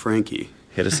 adorable Frankie.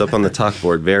 Hit us up on the talk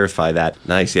board. Verify that.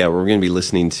 Nice. Yeah, we're going to be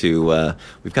listening to...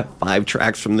 we've got 5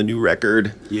 tracks from the new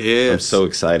record. Yes. I'm so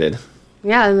excited.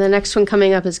 Yeah, and the next one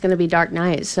coming up is going to be Dark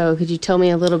Knight. So could you tell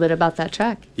me a little bit about that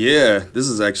track? Yeah, this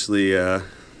is actually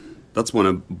That's one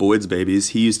of Boyd's babies.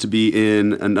 He used to be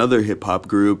in another hip-hop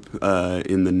group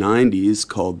in the 90s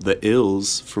called The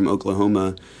Ills from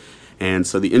Oklahoma. And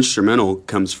so the instrumental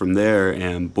comes from there,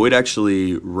 and Boyd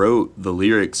actually wrote the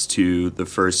lyrics to the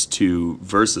first 2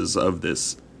 verses of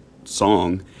this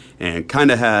song and kind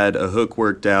of had a hook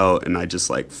worked out, and I just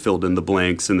like filled in the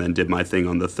blanks and then did my thing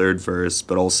on the 3rd verse.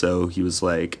 But also he was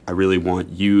like, I really want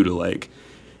you to like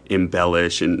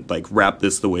embellish and like rap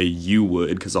this the way you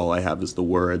would, because all I have is the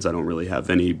words. I don't really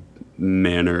have any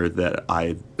manner that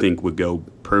I think would go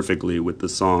perfectly with the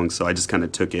song. So I just kind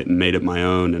of took it and made it my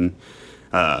own. And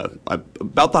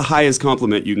about the highest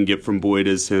compliment you can get from Boyd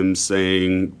is him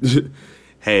saying,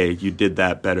 hey, you did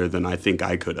that better than I think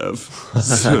I could have.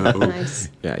 So, Nice.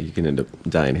 Yeah, you can end up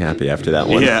dying happy after that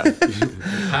one. Yeah.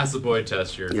 Pass the Boyd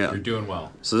test. You're doing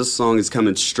well. So this song is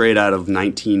coming straight out of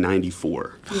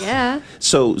 1994. Yeah.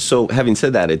 So having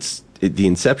said that, the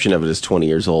inception of it is 20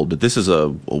 years old, but this is a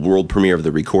world premiere of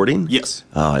the recording? Yes.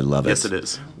 Oh, I love it. Yes, it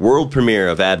is. World premiere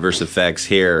of Adverse Effects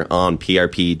here on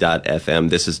PRP.FM.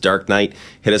 This is Dark Knight.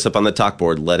 Hit us up on the talk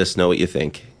board. Let us know what you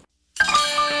think.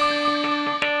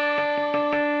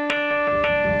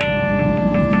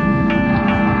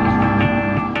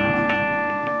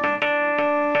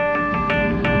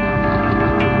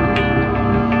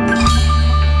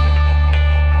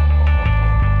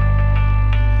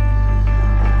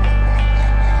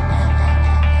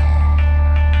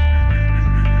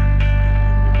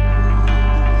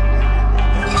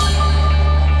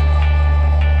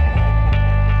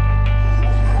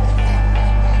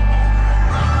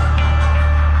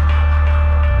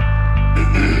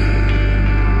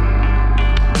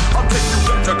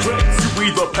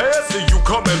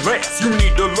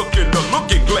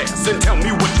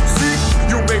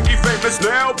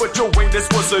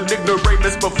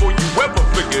 Before you ever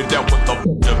figured out what the f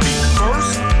to be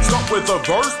first. Start with a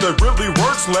verse that really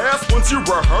works last. Once you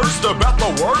rehearsed about the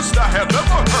worst I have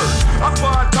ever heard, I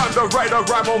find time to write a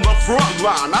rhyme on the front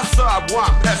line. I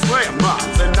sidewind past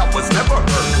landmines and I was never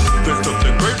heard. There's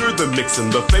nothing greater than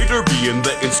mixing the fader, being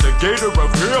the instigator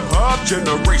of hip-hop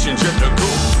generation yet to go.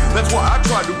 That's why I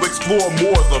try to explore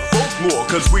more of the folklore,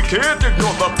 cause we can't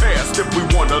ignore the past if we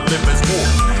wanna live as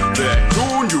one. That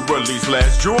tune you released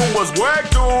last June was whack,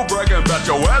 dude, bragging about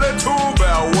your attitude,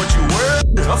 about what you wear.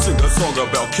 I sing a song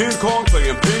about King Kong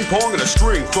playing ping pong in a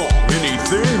string thong.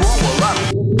 Anything wrong? Well, I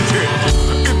don't care.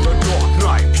 In the dark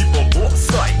night, people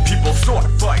lost sight. People start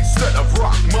fights instead of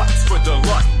rock mics for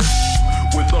delight.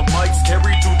 With the mics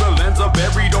carried through the lens of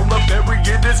buried on the berry,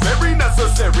 it is very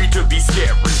necessary to be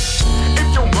scary. If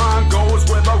your mind goes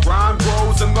where the rhyme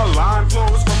grows and the line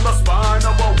flows from the spine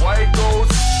of a white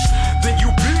ghost, then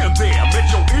you been there, met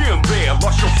your end there,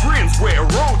 lost your friends where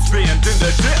roads bend in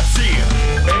the depths here.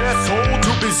 Asshole,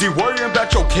 too busy worrying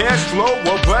about your cash flow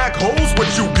or black holes, what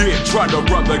you get trying to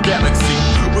run the galaxy.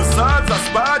 Besides, I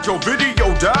spied your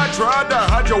video, tried to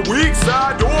hide your weak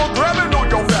side, or grabbing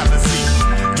on your fantasy.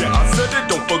 Yeah, I said it,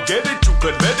 don't forget it, you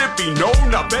could let it be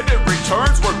known. I bet it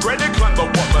returns, regret it, climb the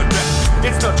wall of death.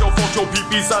 It's not your fault, your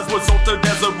PP size resulted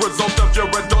as a result of your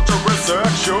adulterous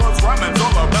actions. Rhyming's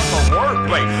all about the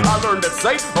wordplay. I learned to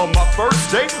say on my first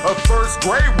day of first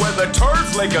grade, where the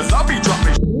turds lay, cause I'll be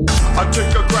dropping I take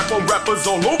a crap on rappers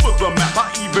all over the map. I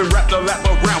even wrapped a lap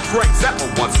around Frank Zappa,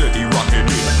 one city rockin'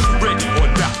 in. Ready or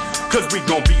not, cause we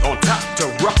gon' be on top to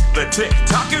rock the tick,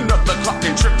 tocking up the clock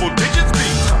in triple digits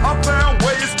beat. I found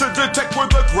ways to detect where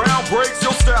the ground breaks.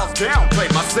 Your style's downplay,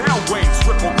 my sound waves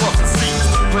ripple across the seas.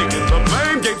 Playing the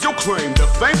blame games, your claim to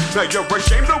fame. Now you're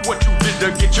ashamed of what you did to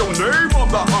get your name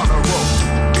on the honor roll.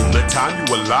 In the time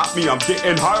you allot me, I'm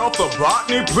getting high off the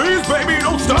botany. Please, baby,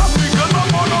 don't stop me, cause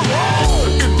I'm on a roll.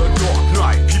 In the dark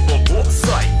night, people lost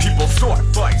sight. People start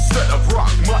fights instead of rock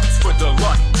mics for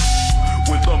delight.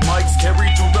 With the mics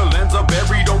carried through the lens of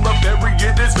buried on the berry,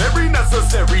 it is very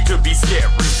necessary to be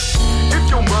scary. If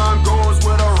your mind goes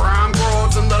where the rhyme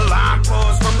grows and the line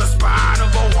flows from the spine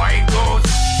of a white ghost,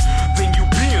 then you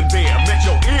been there, met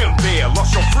your end there,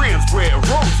 lost your friends where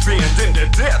roads bend in the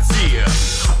depths here.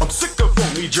 I'm sick of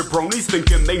phony jabronis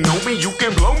thinking they know me. You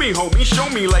can blow me, homie, show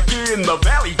me like you're in the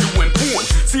valley doing porn.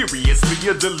 Seriously,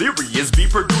 you're delirious, be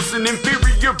producing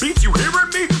inferior beats. You hearing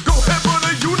me? Go head for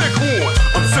the unicorn.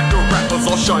 I'm sick of rappers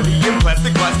all shiny in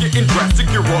plastic glass getting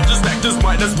drastic. You're all just actors,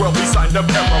 might as well be signed up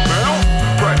Paramount.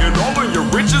 Bragging all on your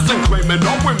riches and claiming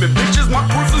all women bitches. My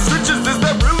cruises riches, is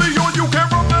that really all you care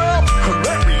about?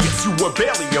 Hilarious, you were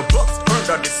barely a bust, earned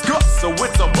our disgust. So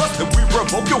it's a must that we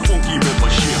revoke your funky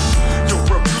membership. Your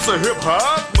abuse of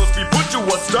hip-hop must be put to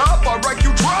a stop. I write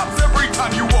you drops every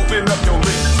time you open up your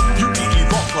lips. You be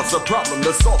evolved cause the problem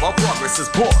to solve our progress is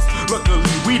paused. Luckily,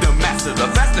 we done mastered the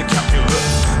faster calculus.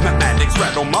 Mathematics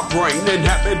rattle my brain and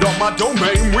have it on my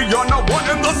domain. We are not one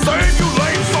and the same, you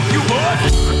lame, fuck you, bud.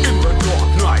 In the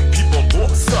dark night, people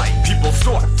lost sight. People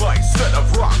start fights, set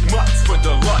of rock mics for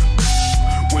delight.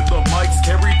 When the mics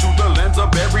carried through the lens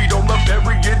are buried on the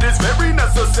ferry, it is very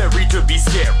necessary to be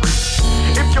scary.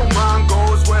 If your mind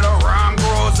goes where the rhyme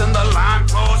grows and the line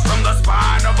flows from the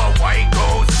spine of a white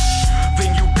ghost,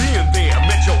 then you been there,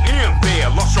 met your end there,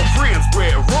 lost your friends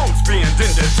where roads bend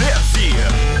into death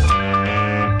here.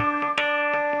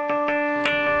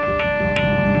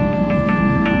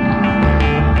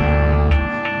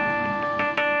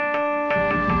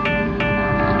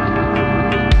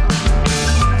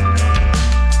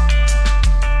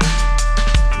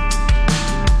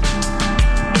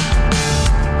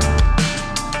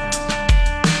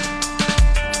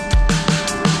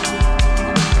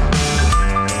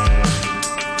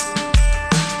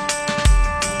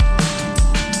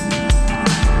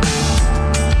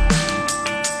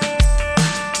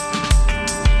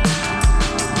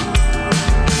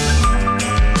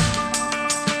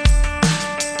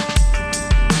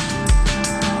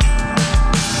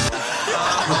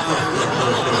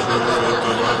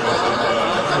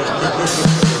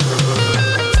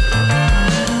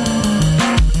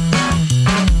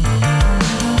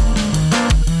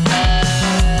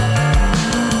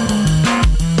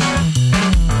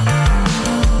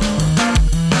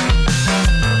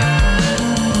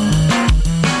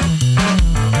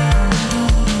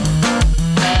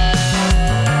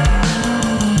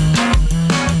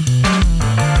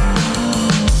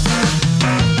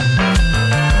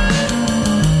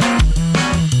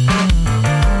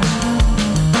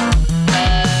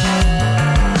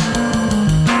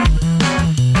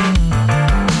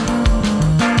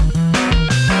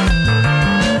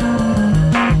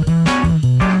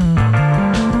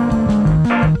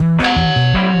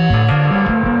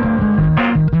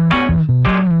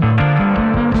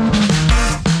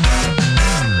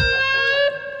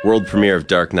 World premiere of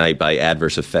Dark Knight by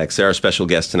Adverse Effects. They're our special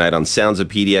guest tonight on Sounds of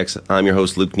PDX. I'm your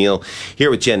host, Luke Neal,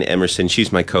 here with Jen Emerson.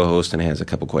 She's my co-host and has a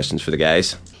couple questions for the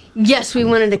guys. Yes, we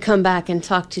wanted to come back and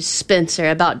talk to Spencer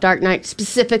about Dark Knight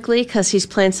specifically because he's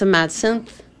playing some mad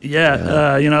synth.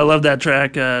 Yeah, I love that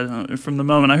track. From the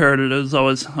moment I heard it, it was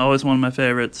always one of my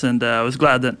favorites, and I was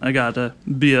glad that I got to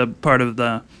be a part of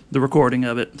the recording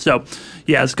of it. So,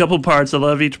 yeah, it's a couple parts. I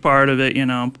love each part of it.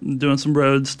 Doing some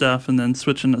road stuff, and then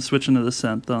switching to the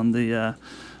synth on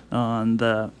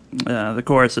the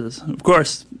choruses. Of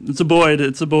course, it's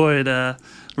a Boyd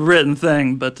written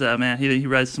thing, but man, he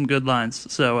writes some good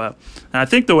lines. So I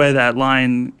think the way that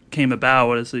line came about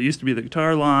was it used to be the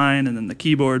guitar line, and then the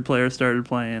keyboard player started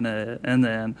playing it, and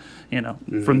then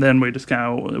from then we just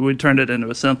we turned it into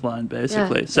a synth line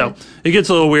basically. It gets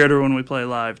a little weirder when we play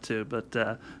live too, but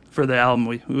for the album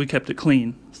we kept it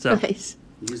clean. So nice.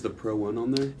 You use the Pro 1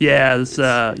 on there? Yeah, I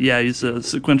use a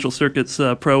Sequential Circuits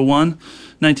Pro 1,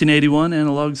 1981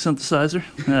 analog synthesizer.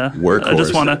 Workhorse. I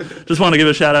just want to give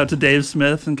a shout out to Dave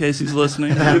Smith in case he's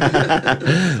listening.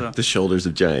 The Shoulders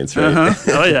of Giants, right?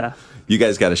 Uh-huh. Oh yeah. You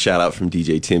guys got a shout out from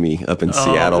DJ Timmy up in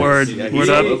Seattle. Word. Yeah, he's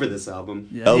all over this album.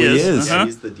 Yeah, he is. Yeah,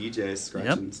 he's the DJ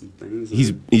scratching some things.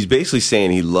 He's basically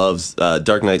saying he loves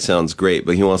Dark Knight sounds great,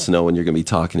 but he wants to know when you're going to be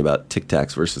talking about Tic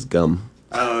Tacs versus gum.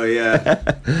 Oh yeah.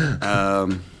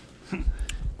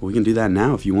 We can do that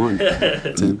now if you want.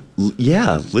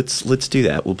 Yeah, let's do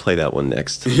that. We'll play that one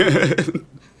next.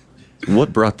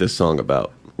 What brought this song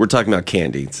about? We're talking about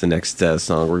Candy. It's the next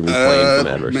song we're going to be playing from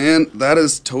Adverse. Man, that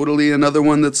is totally another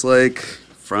one that's like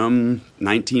from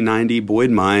 1990 Boyd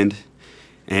Mind.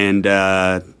 And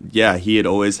yeah, he had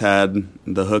always had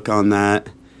the hook on that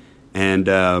and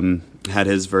had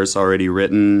his verse already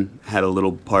written, had a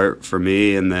little part for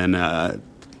me, and then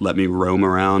let me roam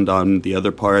around on the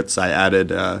other parts. I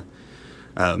added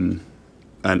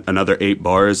another 8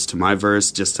 bars to my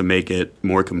verse just to make it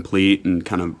more complete and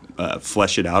kind of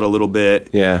flesh it out a little bit.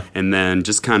 Yeah. And then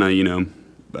just kind of,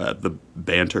 the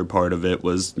banter part of it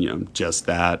was, just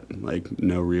that, like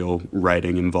no real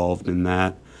writing involved in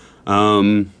that.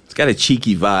 It's got a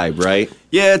cheeky vibe, right?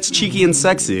 Yeah, it's cheeky and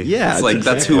sexy. Yeah, it's like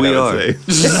that's who we are.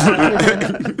 It's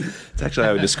actually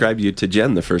how I would describe you to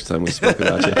Jen the first time we spoke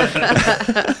about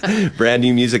you. Brand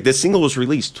new music. This single was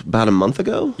released about a month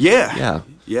ago? Yeah,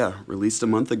 released a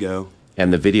month ago.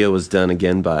 And the video was done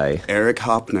again by Eric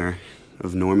Hopner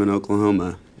of Norman,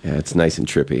 Oklahoma. Yeah, it's nice and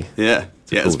trippy. Yeah,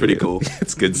 it's pretty cool.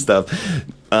 It's good stuff.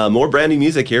 More brand new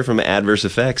music here from Adverse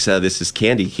Effects. This is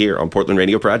Candy here on Portland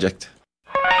Radio Project.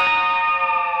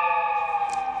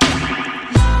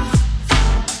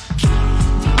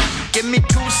 Give me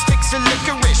 2 sticks of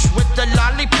licorice with the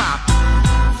lollipop.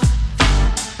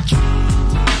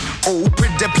 Oh,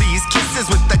 pretty please, kisses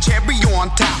with the cherry on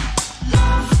top.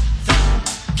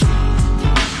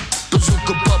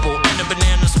 Bazooka bubble and a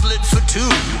banana split for 2.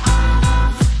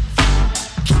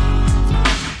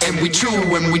 And we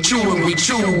chew, and we chew, and we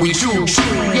chew, we chew, chew.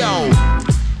 Yo,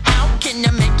 how can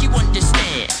I make you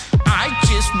understand? I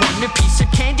just want a piece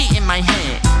of candy in my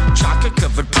hand. Chocolate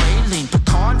covered praline,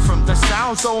 pecan from the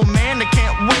south. Oh man, I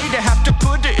can't wait to have to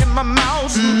put it in my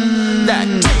mouth. That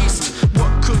taste,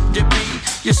 what could it be?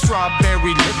 Your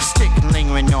strawberry lipstick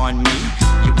lingering on me.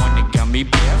 You want a gummy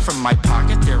bear from my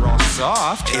pocket? They're all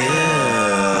soft.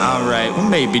 Alright, well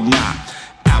maybe not.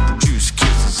 Apple juice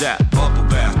kisses at bubble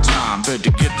bath time.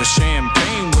 Better get the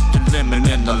champagne with the lemon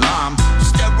and the lime.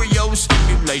 Stereo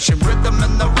stimulation, rhythm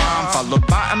and the rhyme, followed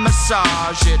by a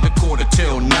massage at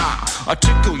 8:45. I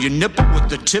tickle your nipple with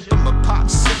the tip of my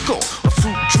popsicle. A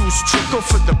fruit juice trickle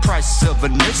for the price of a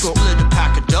nickel. Split a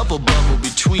pack of double bubble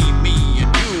between me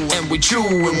and you. And we chew,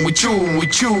 and we chew, and we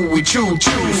chew, we chew,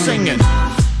 chew, singing.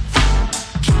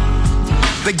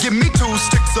 They give me 2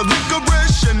 sticks of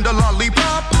licorice and a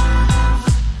lollipop.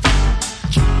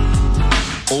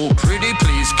 Oh, pretty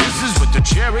please, kisses with the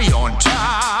cherry on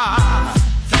top.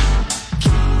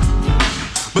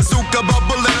 Bazooka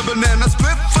bubble and a banana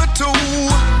split for 2.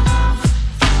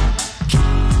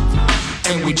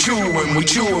 And we chew, and we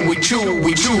chew, and we chew,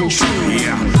 we chew, chew.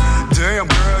 Yeah. Damn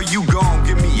girl, you gon'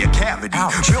 give me a cavity.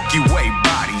 Milky Way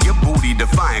body, your booty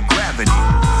defying gravity.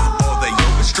 All the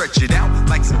yoga stretch it out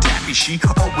like some taffy. She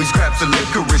always grabs the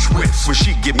licorice whips when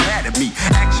she get mad at me.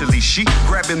 Actually, she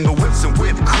grabbing the whips and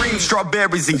whipped cream,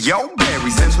 strawberries and yo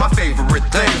berries. Them's my favorite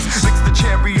things. Mix the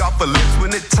cherry off the lips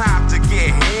when it's time to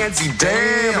get handsy.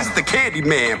 Damn, it's the candy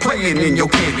man playing in your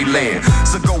candy land.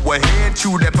 So go ahead,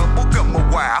 chew that bubble gum a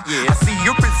while. I see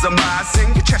your prism eyes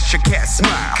and your Cheshire cat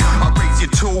smile. I'll raise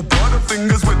your 2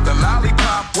 butterfingers with the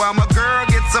lollipop while my girl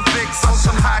gets a fix on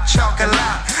some hot chocolate.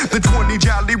 The 20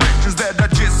 Jolly Ranchers that I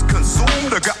just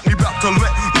consumed, I got me about to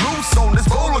let loose on this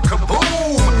bowl of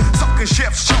kaboom. Sucking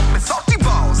chef's chocolate salty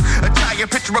balls, a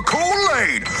giant pitcher of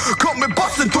Kool-Aid, coming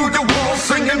busting through your walls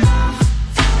singing.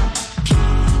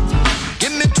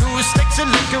 Give me 2 sticks of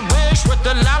licorice with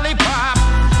the lollipop.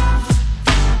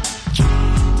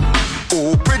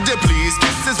 Oh, pretty please,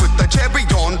 kisses with the cherry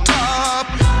on top.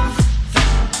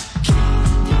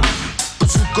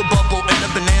 Bazooka bubble and a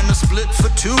banana split for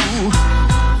 2.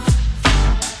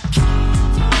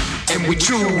 And we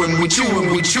chew, and we chew,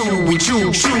 and we chew, we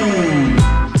chew, chew.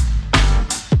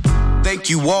 Thank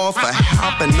you all for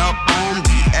hopping up on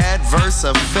the Adverse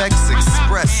Effects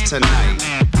Express tonight.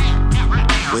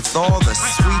 With all the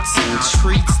sweets and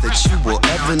treats that you will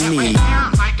ever need.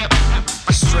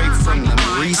 Straight from the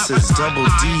Reese's Double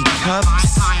D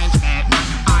cups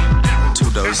to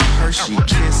those Hershey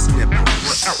Kiss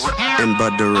nipples and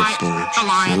Butteriffle.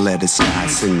 Now let us start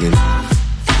singing.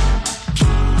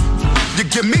 You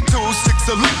give me 2 sticks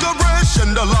of licorice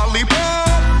and a lollipop.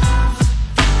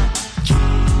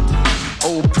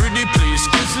 Oh, pretty please,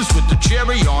 kisses with the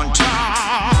cherry on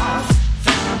top.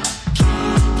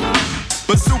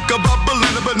 Bazooka bubble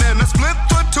and a banana split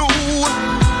for 2.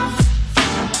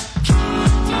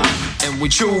 And we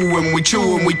chew, and we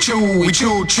chew, and we chew, we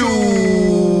chew, chew.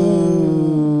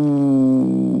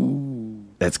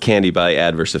 That's Candy by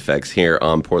Adverse Effects here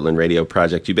on Portland Radio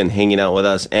Project. You've been hanging out with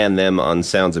us and them on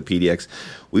Sounds of PDX.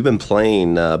 We've been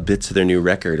playing bits of their new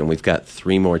record, and we've got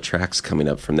 3 more tracks coming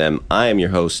up from them. I am your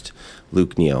host,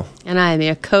 Luke Neal. And I am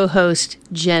your co-host,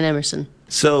 Jen Emerson.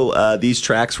 So these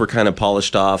tracks were kind of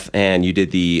polished off, and you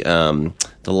did the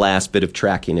last bit of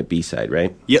tracking at B-side,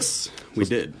 right? Yes, we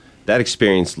did. That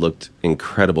experience looked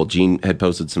incredible. Gene had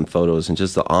posted some photos, and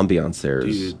just the ambiance there.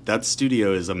 Dude, that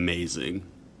studio is amazing.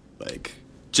 Like,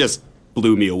 just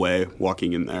blew me away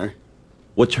walking in there.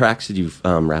 What tracks did you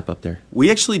wrap up there? We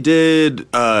actually did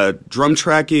drum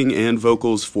tracking and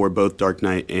vocals for both Dark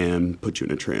Knight and Put You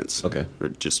in a Trance. Okay. Or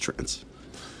just Trance.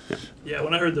 Yeah,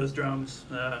 when I heard those drums,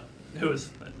 I was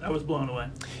blown away.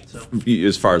 So.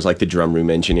 As far as like the drum room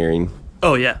engineering?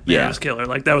 Oh, yeah. It was killer.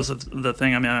 Like, that was the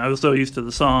thing. I mean, I was so used to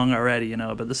the song already,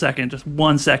 but the just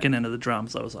 1 second into the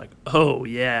drums, I was like, oh,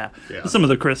 yeah. Some of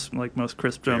the most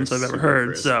crisp drums I've ever heard.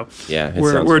 Crisp. So, yeah,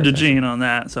 word to Gene on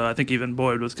that. So, I think even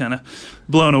Boyd was kind of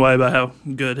blown away by how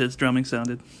good his drumming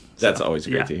sounded. That's always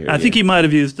great to hear. I think he might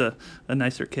have used a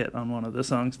nicer kit on one of the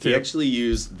songs, too. He actually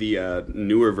used the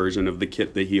newer version of the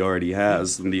kit that he already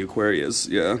has in the Aquarius,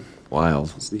 yeah.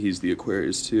 Wild. He's the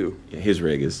Aquarius, too. Yeah, his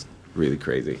rig is really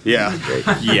crazy. Yeah.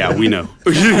 Yeah, we know.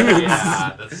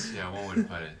 Yeah, that's one way to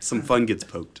put it. Some fun gets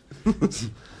poked.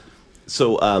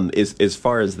 So as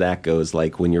far as that goes,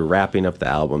 like when you're wrapping up the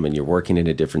album and you're working in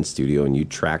a different studio and you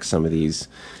track some of these,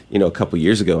 a couple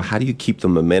years ago, how do you keep the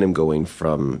momentum going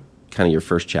from kind of your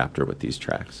first chapter with these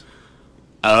tracks?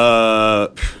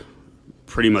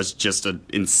 Pretty much just an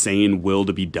insane will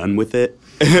to be done with it.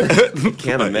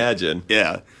 Can't imagine.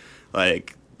 Yeah.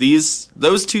 Like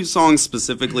those two songs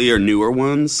specifically are newer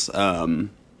ones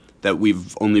that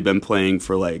we've only been playing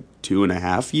for like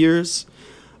 2.5 years.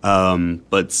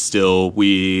 But still,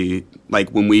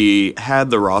 when we had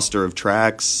the roster of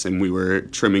tracks and we were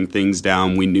trimming things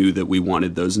down, we knew that we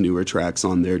wanted those newer tracks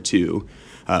on there too.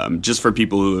 Just for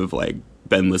people who have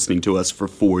been listening to us for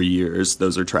 4 years,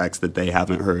 those are tracks that they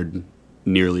haven't heard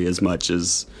nearly as much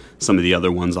as some of the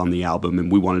other ones on the album,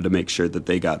 and we wanted to make sure that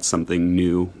they got something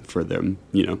new for them,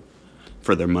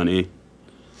 for their money.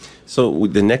 So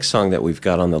the next song that we've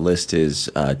got on the list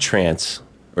is Trance.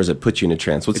 Or does it put you in a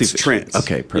trance? It's Trance.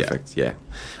 Okay, perfect. Yeah.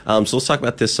 So let's talk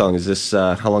about this song. Is this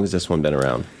how long has this one been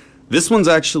around? This one's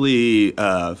actually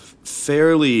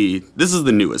this is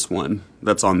the newest one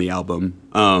that's on the album.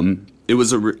 It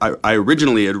was I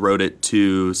originally had wrote it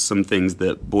to some things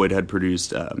that Boyd had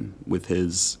produced with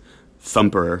his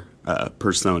Thumper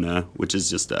persona, which is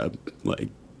just a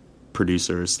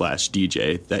producer /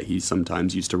 DJ that he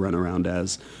sometimes used to run around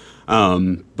as.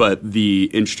 But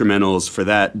the instrumentals for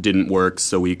that didn't work,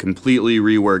 so we completely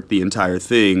reworked the entire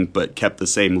thing, but kept the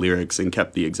same lyrics and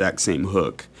kept the exact same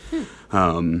hook.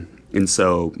 And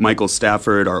so Michael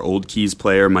Stafford, our old keys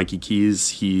player, Mikey Keys,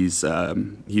 he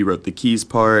wrote the keys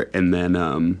part, and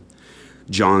then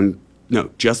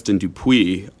Justin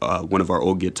Dupuis, one of our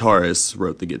old guitarists,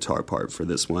 wrote the guitar part for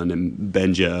this one, and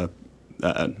Benja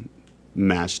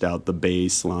mashed out the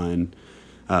bass line.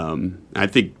 I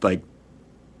think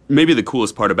maybe the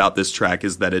coolest part about this track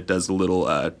is that it does a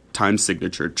little time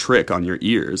signature trick on your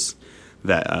ears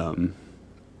that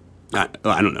I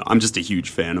don't know. I'm just a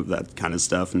huge fan of that kind of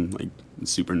stuff and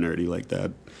super nerdy like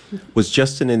that. Was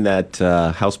Justin in that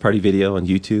house party video on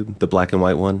YouTube, the black and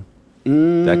white one?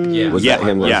 Was that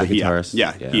him as the guitarist?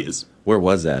 Yeah, he is. Where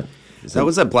was that? That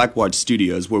was at Black Watch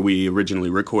Studios, where we originally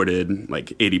recorded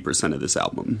 80% of this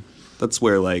album. That's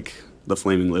where the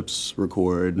Flaming Lips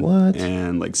record. What?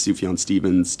 And Sufjan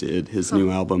Stevens did his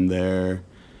new album there.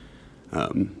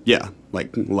 A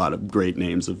lot of great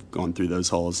names have gone through those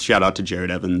halls. Shout out to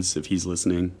Jared Evans if he's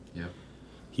listening.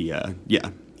 Yeah.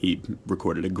 He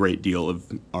recorded a great deal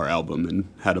of our album and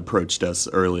had approached us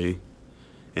early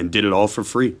and did it all for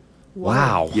free.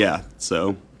 Wow. Yeah,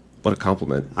 so. What a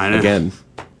compliment. I know. Again.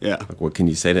 Yeah. What can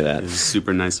you say to that? It was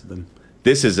super nice of them.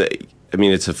 This is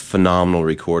it's a phenomenal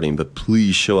recording, but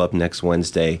please show up next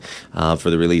Wednesday for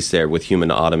the release there with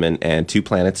Human Ottoman and Two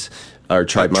Planets, or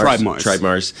Tribe Mars.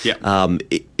 Yeah.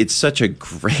 It's such a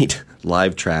great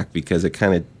live track because it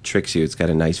kind of tricks you. It's got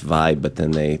a nice vibe, but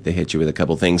then they hit you with a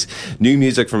couple things. New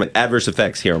music from Adverse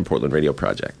Effects here on Portland Radio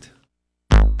Project.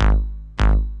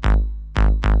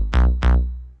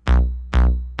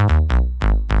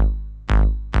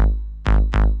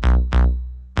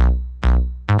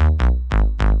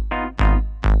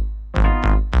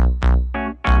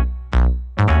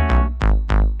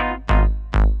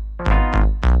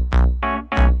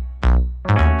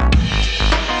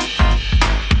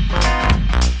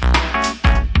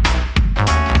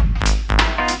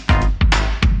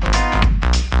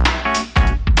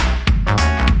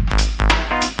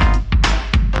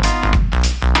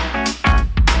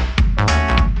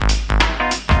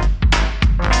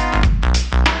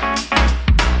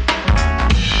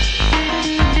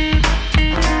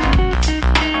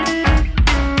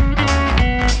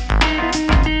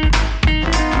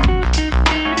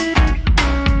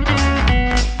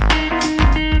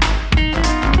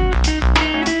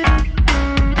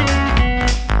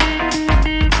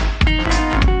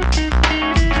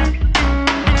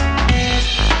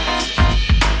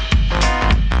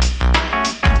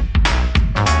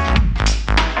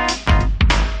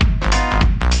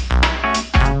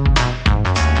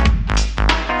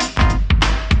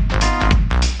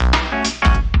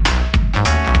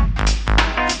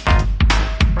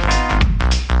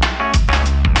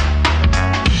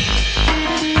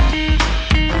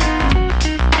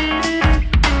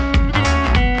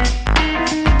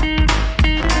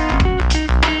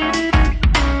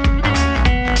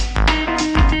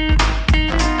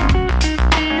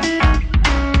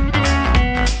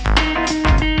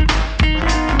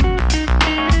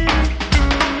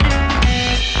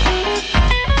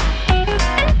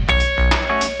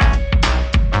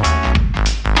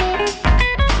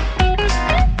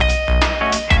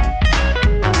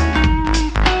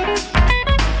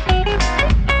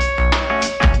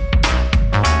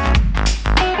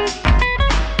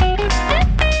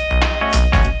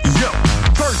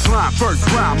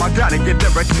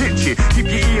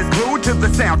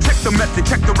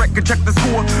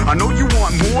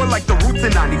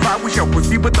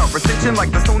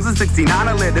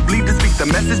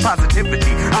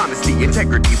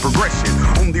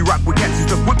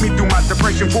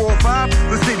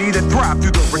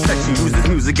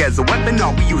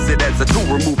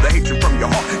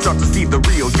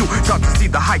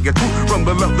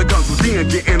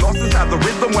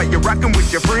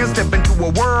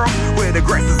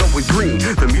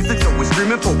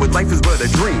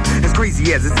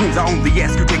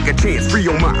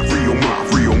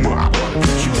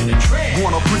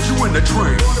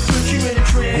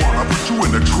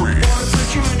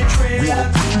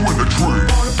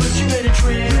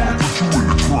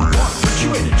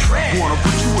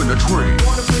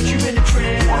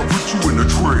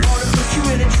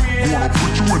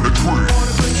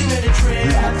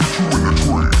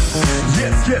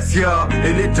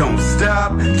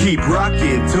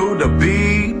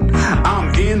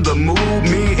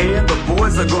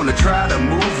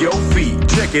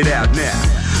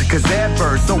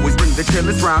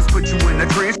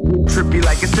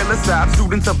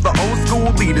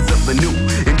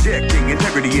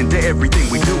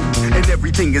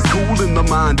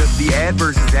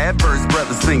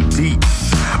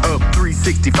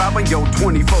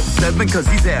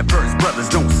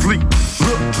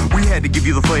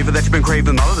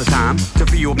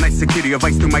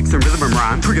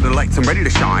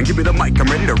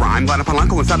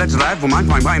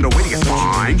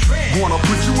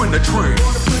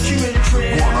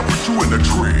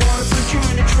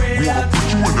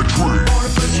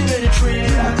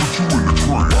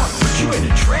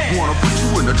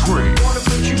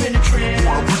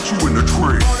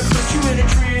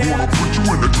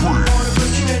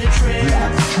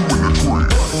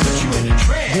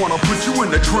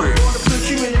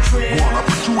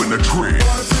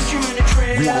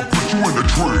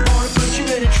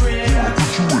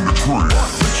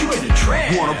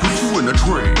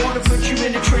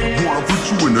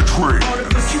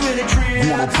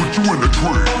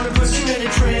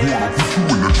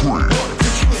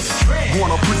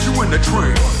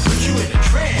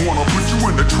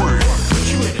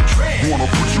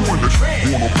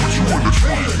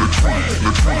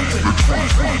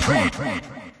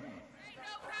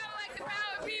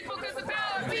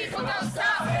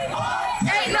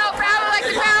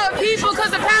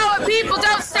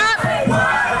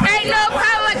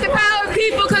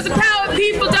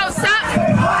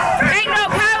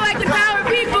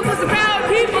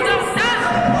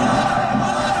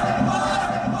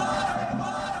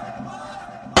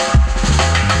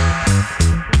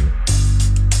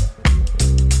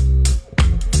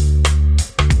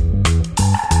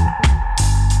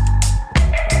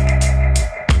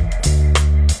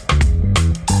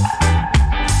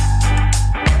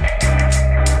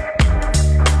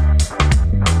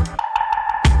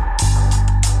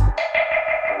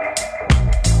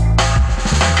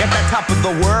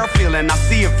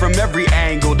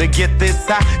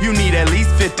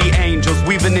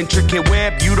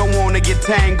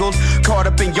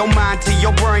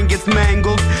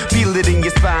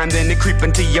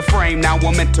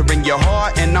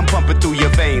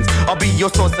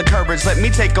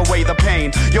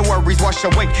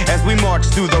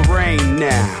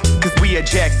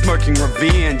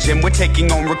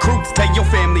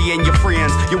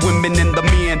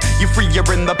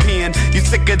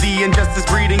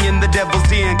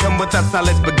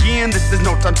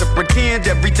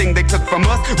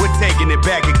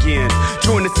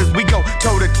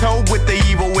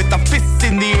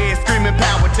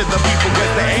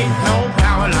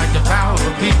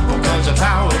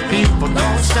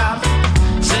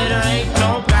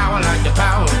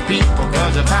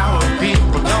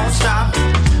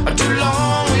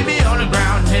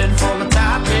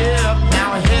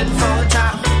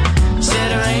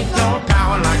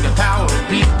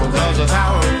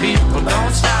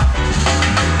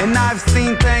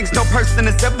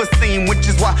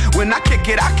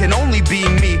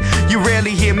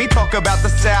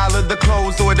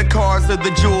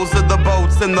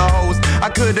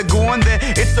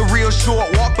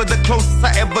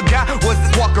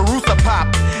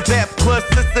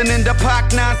 listening to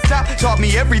Pac non-stop. Taught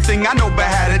me everything I know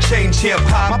about how to change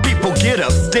hip-hop. My people get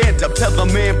up, stand up, tell the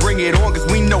man bring it on. Cause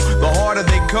we know the harder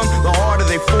they come, the harder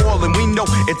they fall. And we know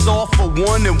it's all for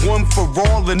one and one for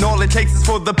all. And all it takes is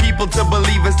for the people to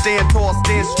believe and stand tall,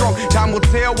 stand strong. Time will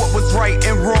tell what was right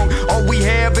and wrong. All we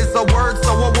have is a word,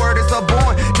 so a word is a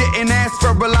born. Didn't ask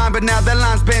for a line, but now that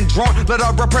line's been drawn. Let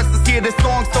our oppressors hear this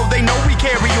song so they know we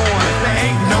carry on. There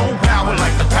ain't no power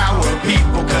like the power of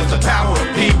people, cause the power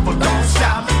of people don't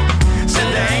stop.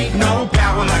 Said there ain't no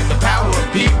power like the power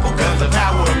of people, cause the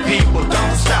power of people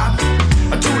don't stop.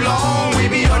 Too long we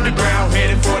be underground,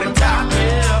 headed for the top.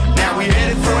 Now we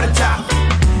headed for the top.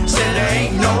 Said there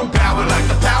ain't no power like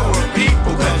the power of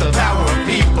people, cause the power of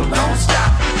people don't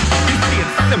stop. You see,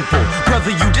 it's simple,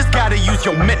 brother, you just gotta use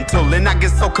your mental. And I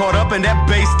get so caught up in that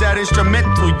bass, that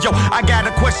instrumental. Yo, I got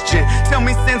a question. Tell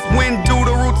me, since when do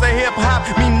the roots of hip-hop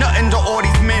mean nothing to all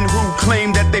these men who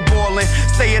claim that they ballin',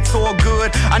 say it's all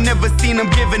good? I never seen them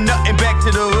giving nothing back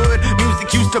to the hood.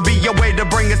 Music used to be a way to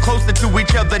bring us closer to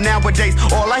each other. Nowadays,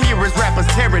 all I hear is rappers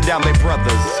tearing down their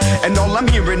brothers. And all I'm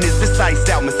hearing is this iced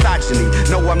out misogyny.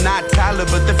 No, I'm not Tyler,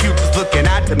 but the future's looking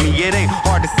out to me. It ain't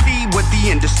hard to see what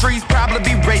the industry's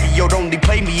probably radio'd only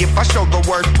play me if I show the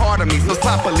worst part of me. So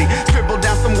sloppily scribble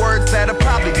down some words that'll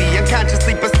probably be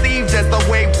unconsciously perceived as the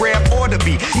way rap ought to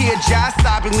be. Hear Josh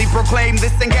sobbingly proclaim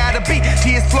this ain't gotta be.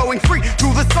 Tears flowing free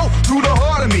through the soul, through the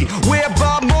heart of me. Where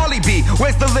Bob Marley be?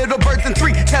 Where's the little birds in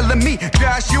 3 telling me,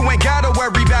 Josh, you ain't gotta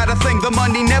worry about a thing. The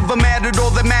money never mattered,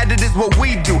 all that mattered is what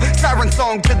we do. Siren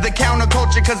song to the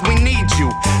counterculture, cause we need you.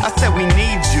 I said we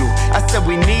need you. I said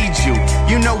we need you.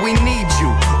 You know we need you.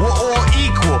 We're all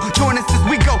equal. Join us as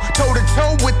we go toe to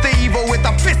toe with the evil, with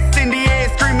our fists in the air,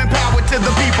 screaming power to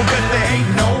the people. Cause there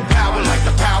ain't no power like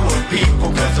the power of people,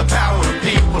 cause the power of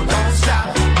people don't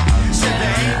stop. Said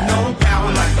there ain't no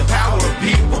power like the power of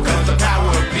people, cause the power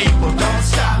of people don't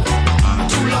stop.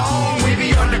 Too long we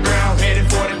be underground, headed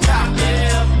for the top.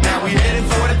 Now we headed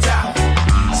for the top.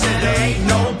 Said there ain't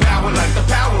no power like the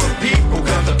power of people,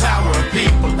 cause the power of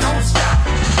people don't stop.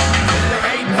 Said there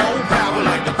ain't no power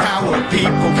like the power of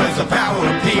people, cause the power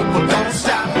of people don't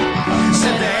stop.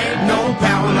 Said there ain't no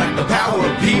power like the power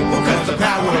of people, cause the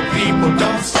power of people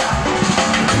don't stop.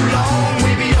 Too long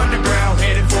we be underground,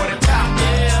 headed for the top.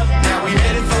 Now we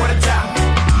headed for the top.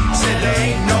 Said there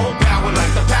ain't no power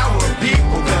like the power of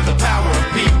people, cause the power of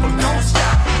people don't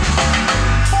stop.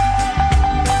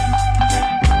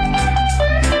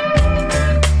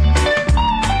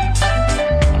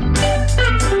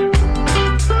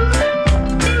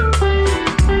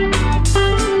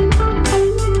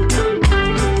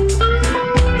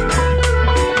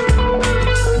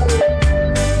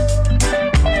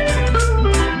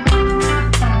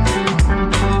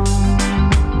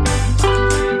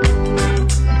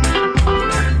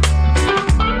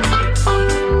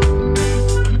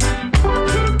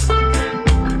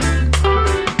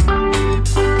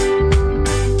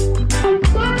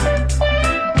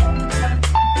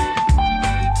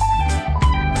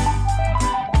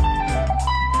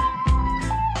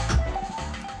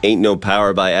 Ain't No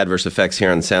Power by Adverse Effects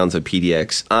here on Sounds of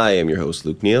PDX. I am your host,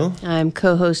 Luke Neal. I'm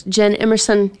co-host Jen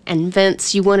Emerson. And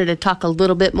Vince, you wanted to talk a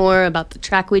little bit more about the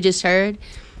track we just heard.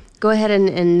 Go ahead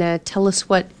and tell us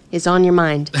what is on your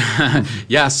mind.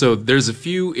 Yeah, so there's a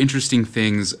few interesting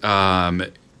things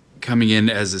coming in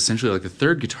as essentially like the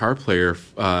third guitar player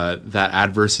that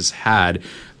Adverse has had.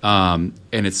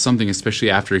 And it's something, especially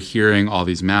after hearing all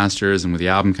these masters and with the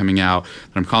album coming out,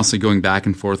 that I'm constantly going back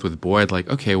and forth with Boyd, like,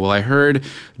 okay, well, I heard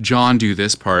John do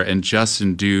this part and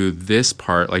Justin do this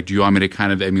part. Like, do you want me to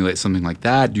kind of emulate something like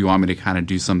that? Do you want me to kind of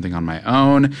do something on my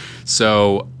own?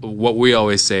 So what we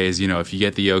always say is, if you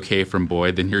get the okay from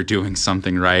Boyd, then you're doing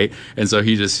something right. And so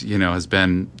he just, has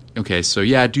been, okay, so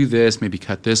yeah, do this, maybe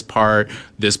cut this part.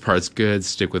 This part's good,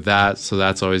 stick with that. So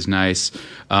that's always nice.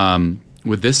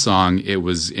 With this song, it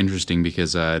was interesting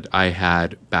because I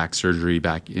had back surgery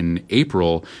back in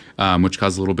April, which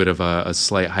caused a little bit of a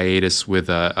slight hiatus with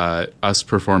us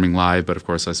performing live, but of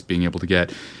course us being able to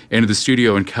get into the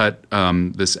studio and cut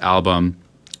this album.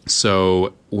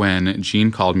 So when Gene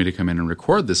called me to come in and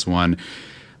record this one,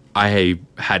 I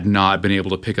had not been able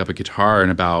to pick up a guitar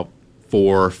in about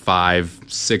 4, 5,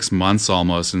 6 months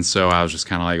almost, and so I was just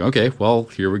kind of like, okay, well,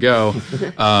 here we go.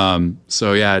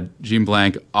 So yeah, Gene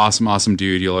Blank, awesome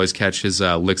dude. You'll always catch his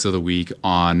licks of the week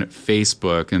on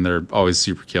Facebook, and they're always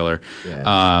super killer.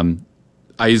 Yeah.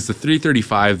 I use the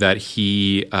 335 that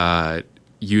he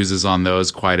uses on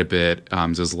those quite a bit. So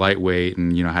it's lightweight,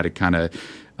 and had to kind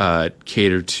of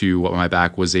cater to what my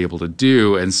back was able to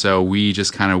do, and so we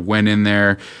just kind of went in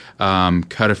there.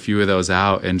 Cut a few of those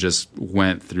out and just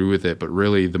went through with it. But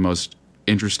really the most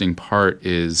interesting part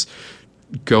is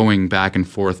going back and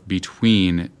forth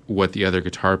between what the other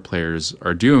guitar players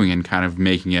are doing and kind of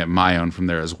making it my own from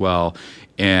there as well.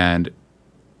 And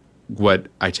what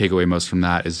I take away most from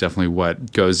that is definitely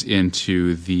what goes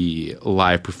into the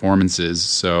live performances.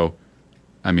 So,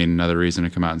 I mean, another reason to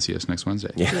come out and see us next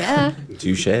Wednesday. Yeah.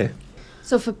 Touche.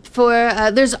 So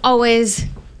there's always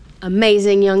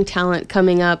amazing young talent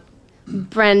coming up,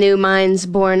 brand new minds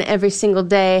born every single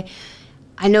day.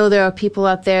 I know there are people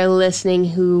out there listening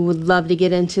who would love to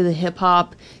get into the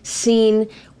hip-hop scene.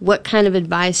 What kind of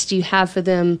advice do you have for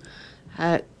them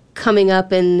coming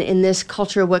up in this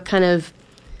culture? What kind of,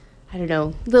 I don't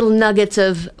know, little nuggets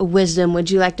of wisdom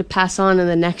would you like to pass on to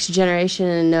the next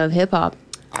generation of hip-hop?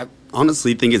 I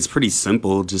honestly think it's pretty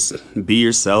simple. Just be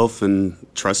yourself and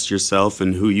trust yourself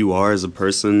and who you are as a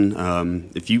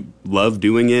person. If you love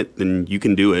doing it, then you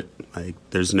can do it. Like,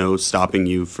 there's no stopping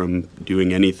you from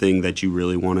doing anything that you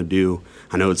really want to do.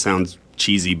 I know it sounds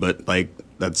cheesy, but like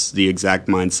that's the exact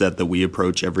mindset that we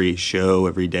approach every show,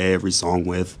 every day, every song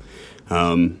with.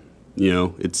 You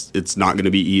know, it's not going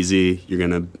to be easy. You're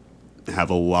going to have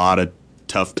a lot of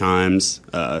tough times.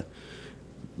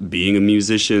 Being a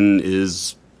musician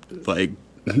is like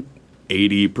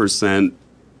 80%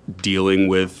 dealing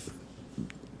with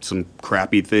some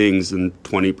crappy things, and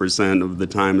 20% of the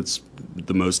time it's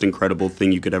the most incredible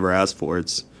thing you could ever ask for.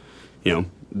 It's, you know,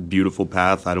 beautiful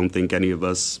path. I don't think any of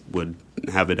us would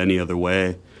have it any other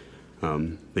way.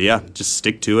 But yeah, just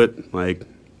stick to it. Like,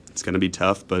 it's going to be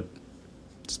tough, but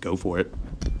just go for it.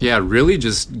 Yeah, really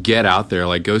just get out there.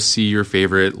 Like, go see your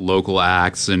favorite local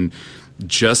acts and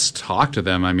just talk to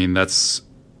them. I mean, that's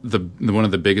one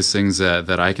of the biggest things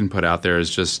that I can put out there is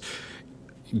just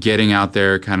getting out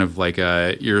there, kind of like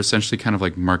you're essentially kind of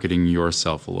like marketing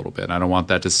yourself a little bit. I don't want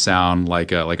that to sound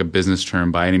like a business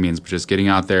term by any means, but just getting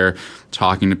out there,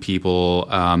 talking to people,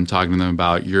 talking to them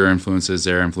about your influences,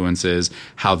 their influences,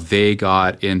 how they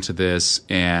got into this,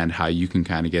 and how you can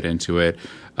kind of get into it.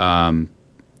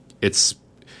 It's,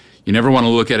 you never want to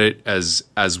look at it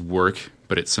as work,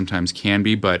 but it sometimes can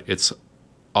be, but it's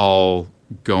all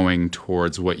going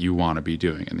towards what you want to be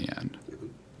doing in the end.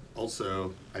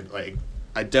 Also,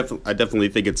 I definitely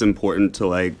think it's important to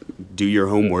like do your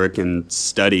homework and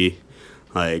study.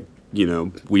 Like, you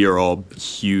know, we are all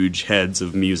huge heads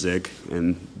of music,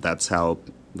 and that's how,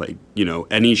 like, you know,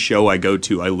 any show I go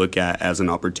to, I look at as an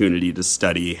opportunity to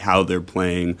study how they're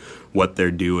playing, what they're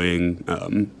doing,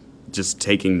 just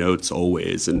taking notes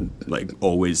always, and like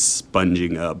always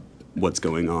sponging up what's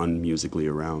going on musically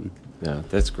around. Yeah,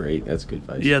 that's great. That's good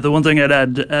advice. Yeah, the one thing I'd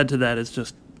add to that is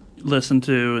just listen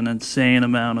to an insane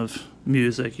amount of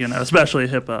music, you know, especially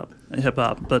hip hop,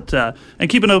 but and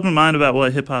keep an open mind about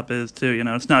what hip hop is too. You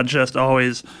know, it's not just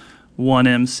always one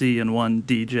MC and one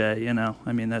DJ. You know,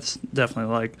 I mean, that's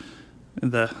definitely like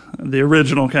the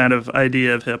original kind of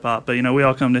idea of hip hop. But you know, we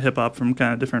all come to hip hop from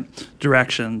kind of different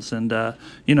directions, and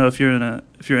you know, if you're an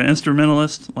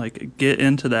instrumentalist, like, get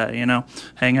into that. You know,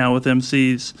 hang out with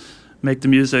MCs. Make the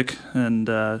music and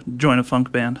join a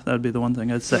funk band. That would be the one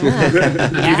thing I'd say.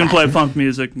 If you can play funk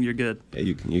music, you're good.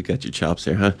 Yeah, you got your chops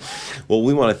there, huh? Well,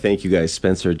 we want to thank you guys,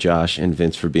 Spencer, Josh, and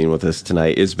Vince, for being with us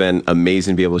tonight. It's been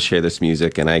amazing to be able to share this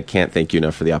music, and I can't thank you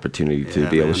enough for the opportunity to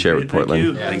be able to share it with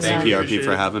Portland. Thanks to PRP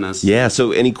for having us. Yeah,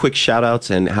 so any quick shout-outs,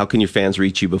 and how can your fans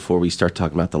reach you before we start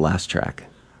talking about the last track?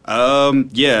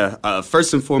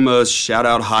 First and foremost, shout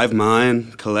out Hive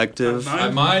Mind Collective.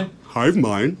 Hive Mind? Hive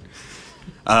Mind.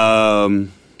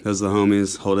 Those are the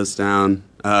homies, hold us down.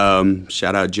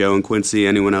 Shout out Joe and Quincy,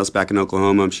 anyone else back in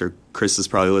Oklahoma. I'm sure Chris is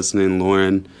probably listening,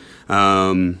 Lauren.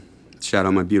 Shout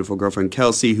out my beautiful girlfriend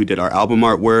Kelsey, who did our album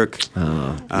artwork.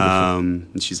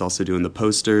 And she's also doing the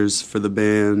posters for the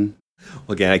band.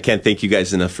 Well, again, I can't thank you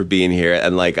guys enough for being here.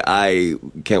 And like, I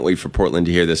can't wait for Portland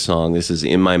to hear this song. This is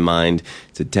In My Mind.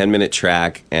 It's a 10-minute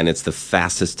track, and it's the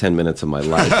fastest 10 minutes of my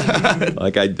life.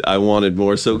 Like, I wanted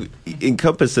more. So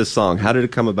encompass this song. How did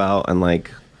it come about? And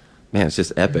like, man, it's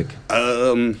just epic.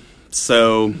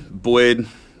 So Boyd,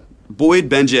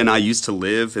 Benja, and I used to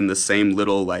live in the same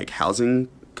little like housing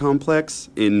complex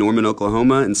in Norman,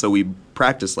 Oklahoma. And so we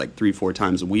practiced like 3-4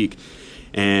 times a week.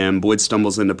 And Boyd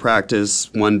stumbles into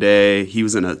practice one day. He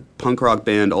was in a punk rock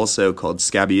band also called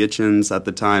Scabby Itchins at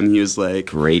the time. He was like...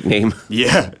 Great name.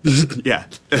 Yeah. Yeah.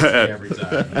 Every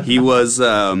time. He was...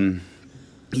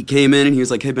 he came in and he was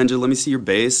like, hey, Benja, let me see your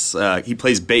bass. He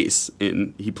plays bass.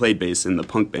 He played bass in the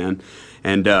punk band.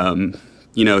 And,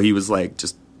 you know, he was like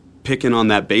just picking on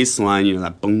that bass line, you know,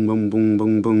 that boom, boom, boom,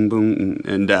 boom, boom, boom.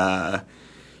 And...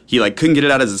 he like couldn't get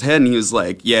it out of his head, and he was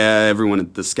like, yeah, everyone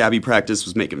at the Scabby practice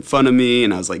was making fun of me.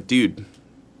 And I was like, dude,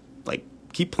 like,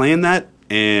 keep playing that,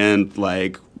 and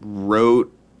like,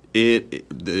 wrote the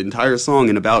entire song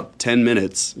in about 10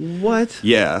 minutes. What?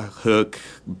 Yeah, hook,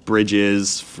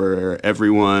 bridges for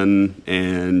everyone,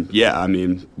 and yeah, I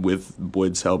mean, with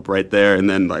Wood's help right there, and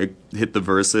then like hit the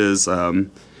verses,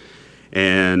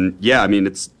 and yeah, I mean,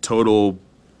 it's total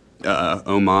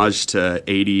homage to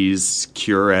 80s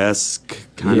Cure-esque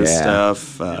kind of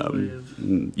stuff.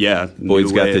 Yeah,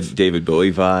 Boyd's got the David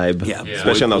Bowie vibe,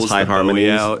 especially on those high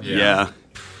harmonies. Yeah.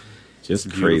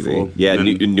 Just crazy. Yeah,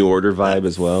 New Order vibe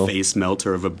as well. Face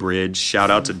melter of a bridge.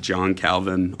 Shout out to John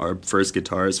Calvin, our first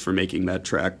guitarist, for making that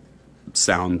track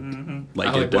sound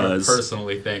like it does. I want to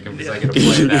personally thank him because I get to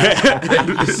play that.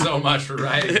 Thank you so much for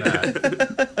writing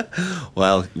that.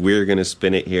 Well, we're going to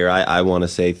spin it here. I want to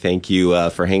say thank you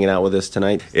for hanging out with us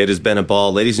tonight. It has been a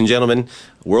ball. Ladies and gentlemen,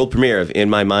 world premiere of In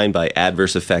My Mind by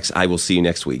Adverse Effects. I will see you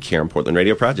next week here on Portland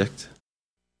Radio Project.